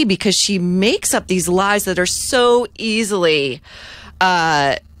herself to be, because she makes up these lies that are so easily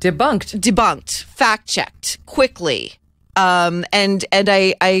debunked, fact-checked quickly. And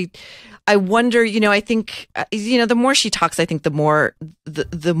I wonder, I think, the more she talks, I think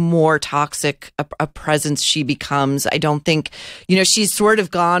the more toxic a presence she becomes. I don't think, she's sort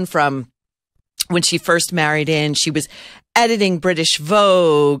of gone from when she first married in, she was editing British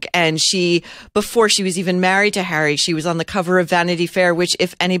Vogue, and before she was even married to Harry, she was on the cover of Vanity Fair, which,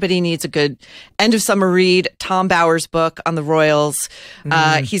 if anybody needs a good end of summer read, Tom Bower's book on the royals.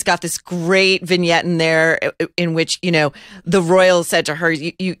 He's got this great vignette in there in which, the royals said to her,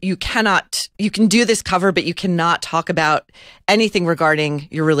 you can do this cover, but you cannot talk about anything regarding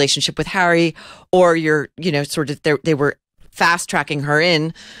your relationship with Harry, or your, they were fast tracking her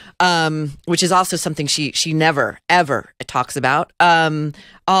in, which is also something she never ever talks about.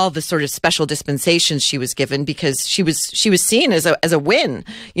 All the sort of special dispensations she was given, because she was seen as a win.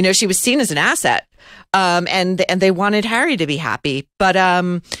 She was seen as an asset. And they wanted Harry to be happy, but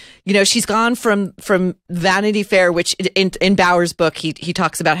she's gone from Vanity Fair, which in Bower's book he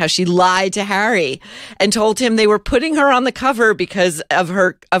talks about how she lied to Harry and told him they were putting her on the cover because of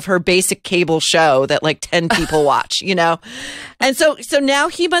her basic cable show that like 10 people watch, and so now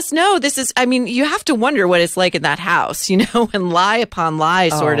he must know this is. I mean, you have to wonder what it's like in that house, when lie upon lie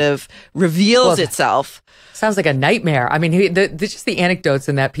sort of reveals itself. Sounds like a nightmare. I mean, just the anecdotes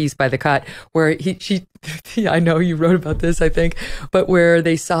in that piece by The Cut, where I know you wrote about this, I think, but where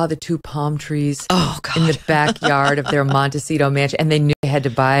they saw the 2 palm trees in the backyard of their Montecito mansion, and they knew they had to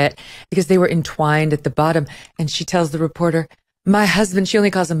buy it because they were entwined at the bottom. And she tells the reporter, "My husband," she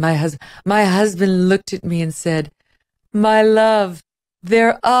only calls him my husband, "my husband looked at me and said, 'My love,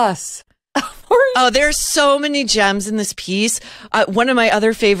 they're us.'" Oh, there's so many gems in this piece. One of my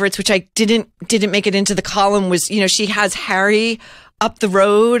other favorites, which I didn't make it into the column, was, she has Harry up the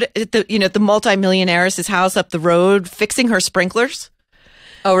road at the multimillionaire's house up the road fixing her sprinklers.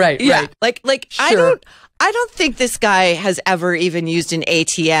 Oh, right. Yeah. Right. Like sure. I don't think this guy has ever even used an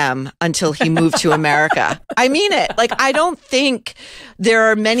ATM until he moved to America. I mean it. Like, I don't think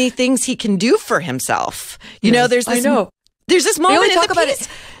there are many things he can do for himself. There's this moment in the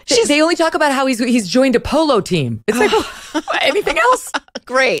piece. They only talk about how he's joined a polo team. It's like, anything else?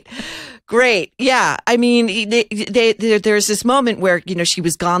 Great. Yeah. I mean, there's this moment where, she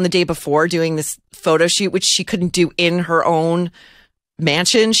was gone the day before doing this photo shoot, which she couldn't do in her own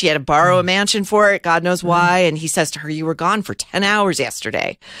mansion. She had to borrow a mansion for it. God knows why. And he says to her, "You were gone for 10 hours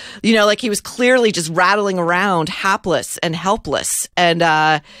yesterday." Like he was clearly just rattling around, hapless and helpless. And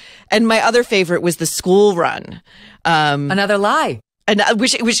my other favorite was the school run. Another lie. And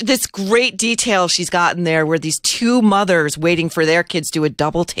which this great detail she's gotten there, where these 2 mothers waiting for their kids do a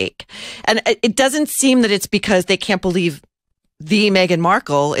double take. And it doesn't seem that it's because they can't believe the Meghan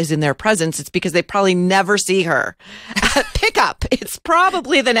Markle is in their presence, it's because they probably never see her at pickup. It's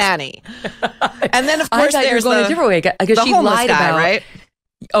probably the nanny. And then, of course, there's going a different way because the she homeless lied guy, about, right?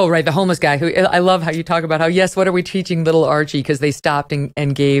 Oh, right. The homeless guy who I love how you talk about how, yes, what are we teaching little Archie? Because they stopped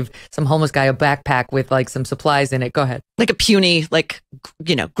and gave some homeless guy a backpack with like some supplies in it. Go ahead. Like a puny, like,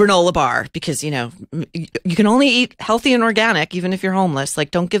 granola bar, because, you can only eat healthy and organic, even if you're homeless. Like,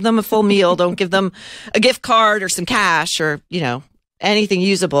 don't give them a full meal. Don't give them a gift card or some cash or, anything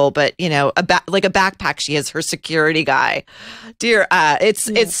usable, but like a backpack. She has her security guy. Dear,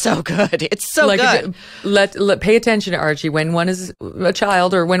 it's so good. It's so good. Let pay attention to Archie when one is a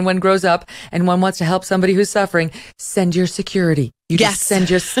child or when one grows up and one wants to help somebody who's suffering. Send your security. You just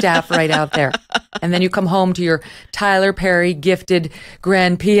send your staff right out there, and then you come home to your Tyler Perry gifted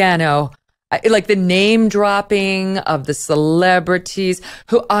grand piano. Like the name dropping of the celebrities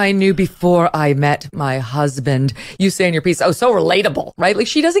who I knew before I met my husband. You say in your piece, oh, so relatable, right? Like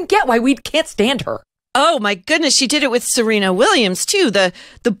she doesn't get why we can't stand her. Oh my goodness, she did it with Serena Williams too. The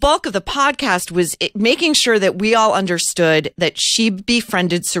bulk of the podcast was making sure that we all understood that she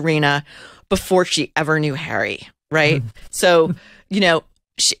befriended Serena before she ever knew Harry, right? Mm-hmm. So,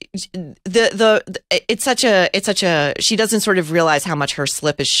 it's such a she doesn't sort of realize how much her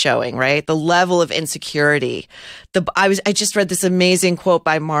slip is showing, right? The level of insecurity. I just read this amazing quote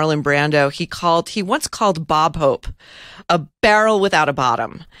by Marlon Brando. He once called Bob Hope a barrel without a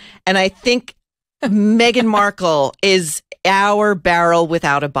bottom. And I think Meghan Markle is our barrel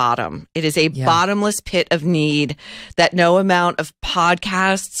without a bottom. It is a bottomless pit of need that no amount of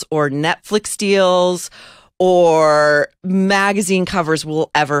podcasts or Netflix deals or magazine covers will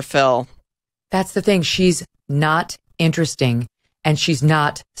ever fill. That's the thing. She's not interesting and she's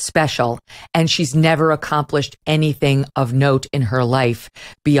not special and she's never accomplished anything of note in her life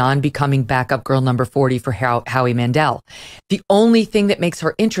beyond becoming backup girl number 40 for Howie Mandel. The only thing that makes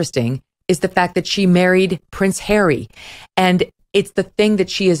her interesting is the fact that she married Prince Harry. And it's the thing that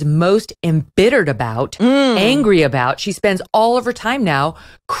she is most embittered about, angry about. She spends all of her time now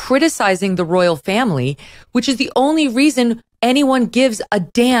criticizing the royal family, which is the only reason anyone gives a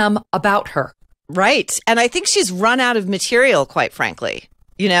damn about her. Right. And I think she's run out of material, quite frankly.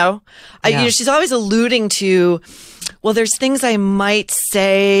 She's always alluding to, well, there's things I might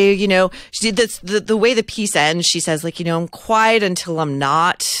say, she did the way the piece ends. She says, like, I'm quiet until I'm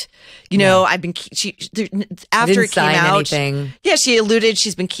not. I've been, after it came out, anything. She alluded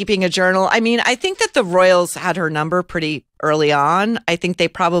she's been keeping a journal. I mean, I think that the royals had her number pretty early on. I think they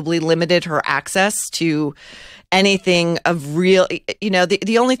probably limited her access to anything of real,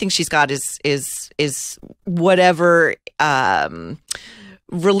 the only thing she's got is whatever,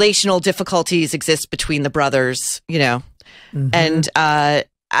 relational difficulties exist between the brothers, Mm-hmm. And,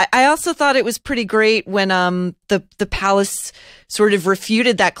 I also thought it was pretty great when the palace sort of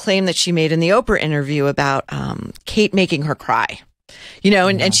refuted that claim that she made in the Oprah interview about Kate making her cry.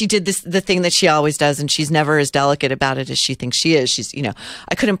 And she did the thing that she always does, and she's never as delicate about it as she thinks she is. She's,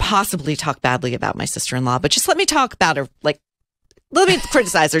 I couldn't possibly talk badly about my sister-in-law, but just let me talk about her, like, let me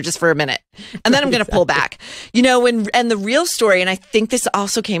criticize her just for a minute, and then I'm going to pull back. And the real story, and I think this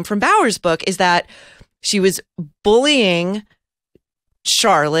also came from Bauer's book, is that she was bullying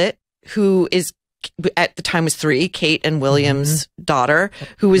Charlotte, who is at the time was 3, Kate and William's daughter,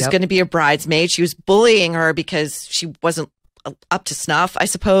 who was going to be a bridesmaid. She was bullying her because she wasn't up to snuff, I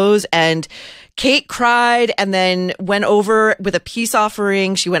suppose. And Kate cried and then went over with a peace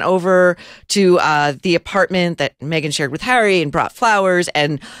offering. She went over to the apartment that Meghan shared with Harry and brought flowers.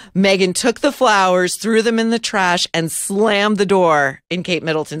 And Meghan took the flowers, threw them in the trash, and slammed the door in Kate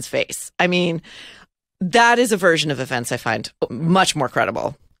Middleton's face. I mean, that is a version of events I find much more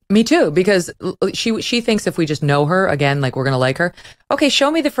credible. Me too, because she thinks if we just know her, again, like we're going to like her. Okay, show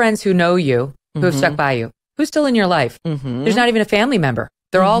me the friends who know you, who have stuck by you. Who's still in your life? Mm-hmm. There's not even a family member.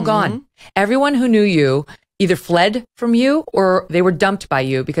 They're all gone. Everyone who knew you either fled from you or they were dumped by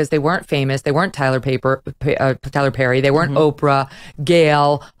you because they weren't famous. They weren't Tyler Perry. They weren't Oprah,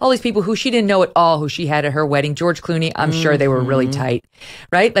 Gayle, all these people who she didn't know at all, who she had at her wedding. George Clooney, I'm sure they were really tight,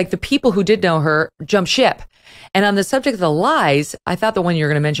 right? Like the people who did know her jumped ship. And on the subject of the lies, I thought the one you were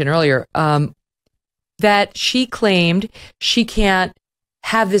going to mention earlier, that she claimed she can't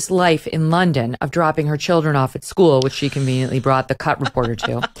have this life in London of dropping her children off at school, which she conveniently brought the Cut reporter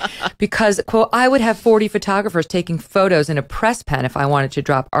to, because, quote, I would have 40 photographers taking photos in a press pen if I wanted to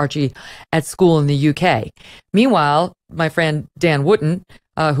drop Archie at school in the UK. Meanwhile, my friend Dan Wootton,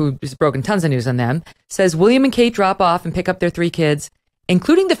 who has broken tons of news on them, says William and Kate drop off and pick up their 3 kids,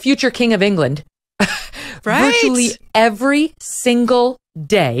 including the future King of England. Right. Virtually every single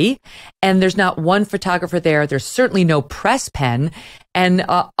day, and there's not one photographer there. There's certainly no press pen. And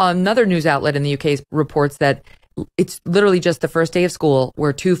another news outlet in the UK reports that it's literally just the first day of school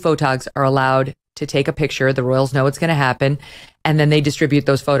where 2 photogs are allowed to take a picture. The royals know it's going to happen, and then they distribute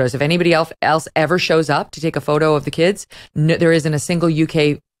those photos. If anybody else ever shows up to take a photo of the kids, there isn't a single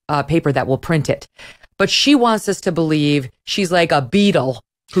UK paper that will print it. But she wants us to believe she's like a beetle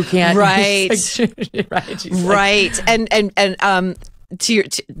who can't. Right. Right. And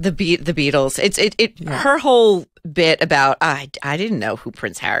the Beatles. Her whole bit about I didn't know who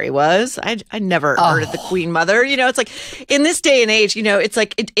Prince Harry was. I never heard of the Queen Mother. It's like in this day and age, it's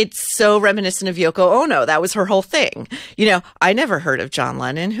like it's so reminiscent of Yoko Ono. That was her whole thing. I never heard of John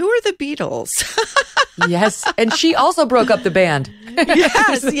Lennon. Who are the Beatles? Yes, and she also broke up the band.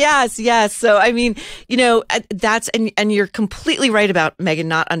 Yes. So I mean, that's and you're completely right about Megyn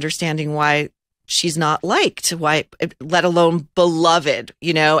not understanding why she's not liked, why, let alone beloved,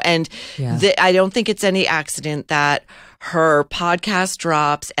 and I don't think it's any accident that her podcast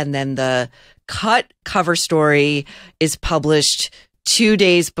drops and then the cut cover story is published 2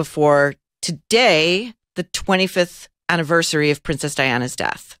 days before today, the 25th anniversary of Princess Diana's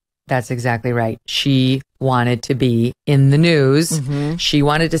death. That's exactly right. She wanted to be in the news. Mm-hmm. She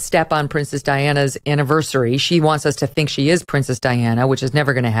wanted to step on Princess Diana's anniversary. She wants us to think she is Princess Diana, which is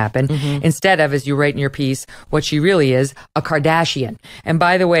never going to happen. Mm-hmm. Instead of, as you write in your piece, what she really is, a Kardashian. And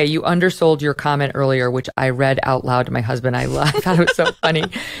by the way, you undersold your comment earlier, which I read out loud to my husband. I thought it was so funny.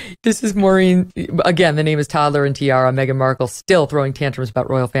 This is Maureen. Again, the name is Toddler and Tiara. Meghan Markle still throwing tantrums about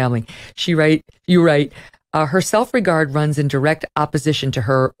royal family. You write, her self-regard runs in direct opposition to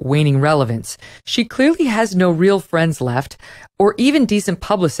her waning relevance. She clearly has no real friends left or even decent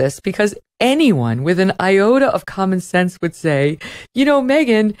publicists, because anyone with an iota of common sense would say,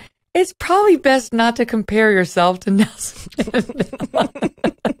 Megyn, it's probably best not to compare yourself to Nelson Mandela.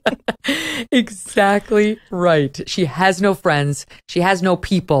 Exactly right. She has no friends. She has no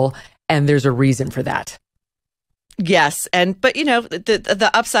people. And there's a reason for that. Yes. But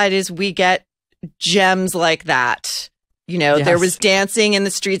the upside is we get gems like that. Yes. There was dancing in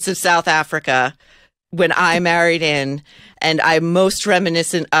the streets of South Africa when I married in, and I'm most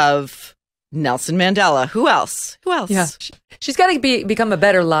reminiscent of Nelson Mandela. Who else? Yeah. She's got to become a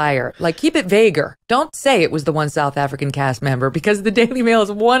better liar. Like, keep it vaguer. Don't say it was the one South African cast member, because the Daily Mail is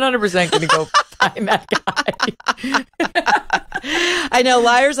 100% going to go find that guy. I know,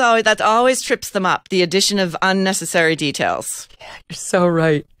 liars always trips them up. The addition of unnecessary details. Yeah, you're so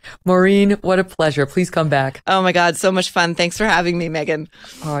right. Maureen, what a pleasure. Please come back. Oh my God, so much fun. Thanks for having me, Megyn.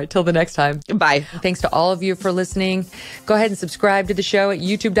 All right, till the next time. Bye. Thanks to all of you for listening. Go ahead and subscribe to the show at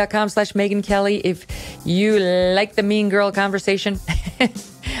youtube.com/Megyn Kelly. If you like the mean girl conversation,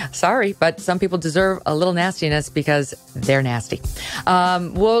 sorry, but some people deserve a little nastiness because they're nasty.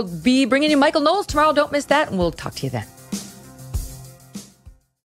 We'll be bringing you Michael Knowles tomorrow. Don't miss that, and we'll talk to you then.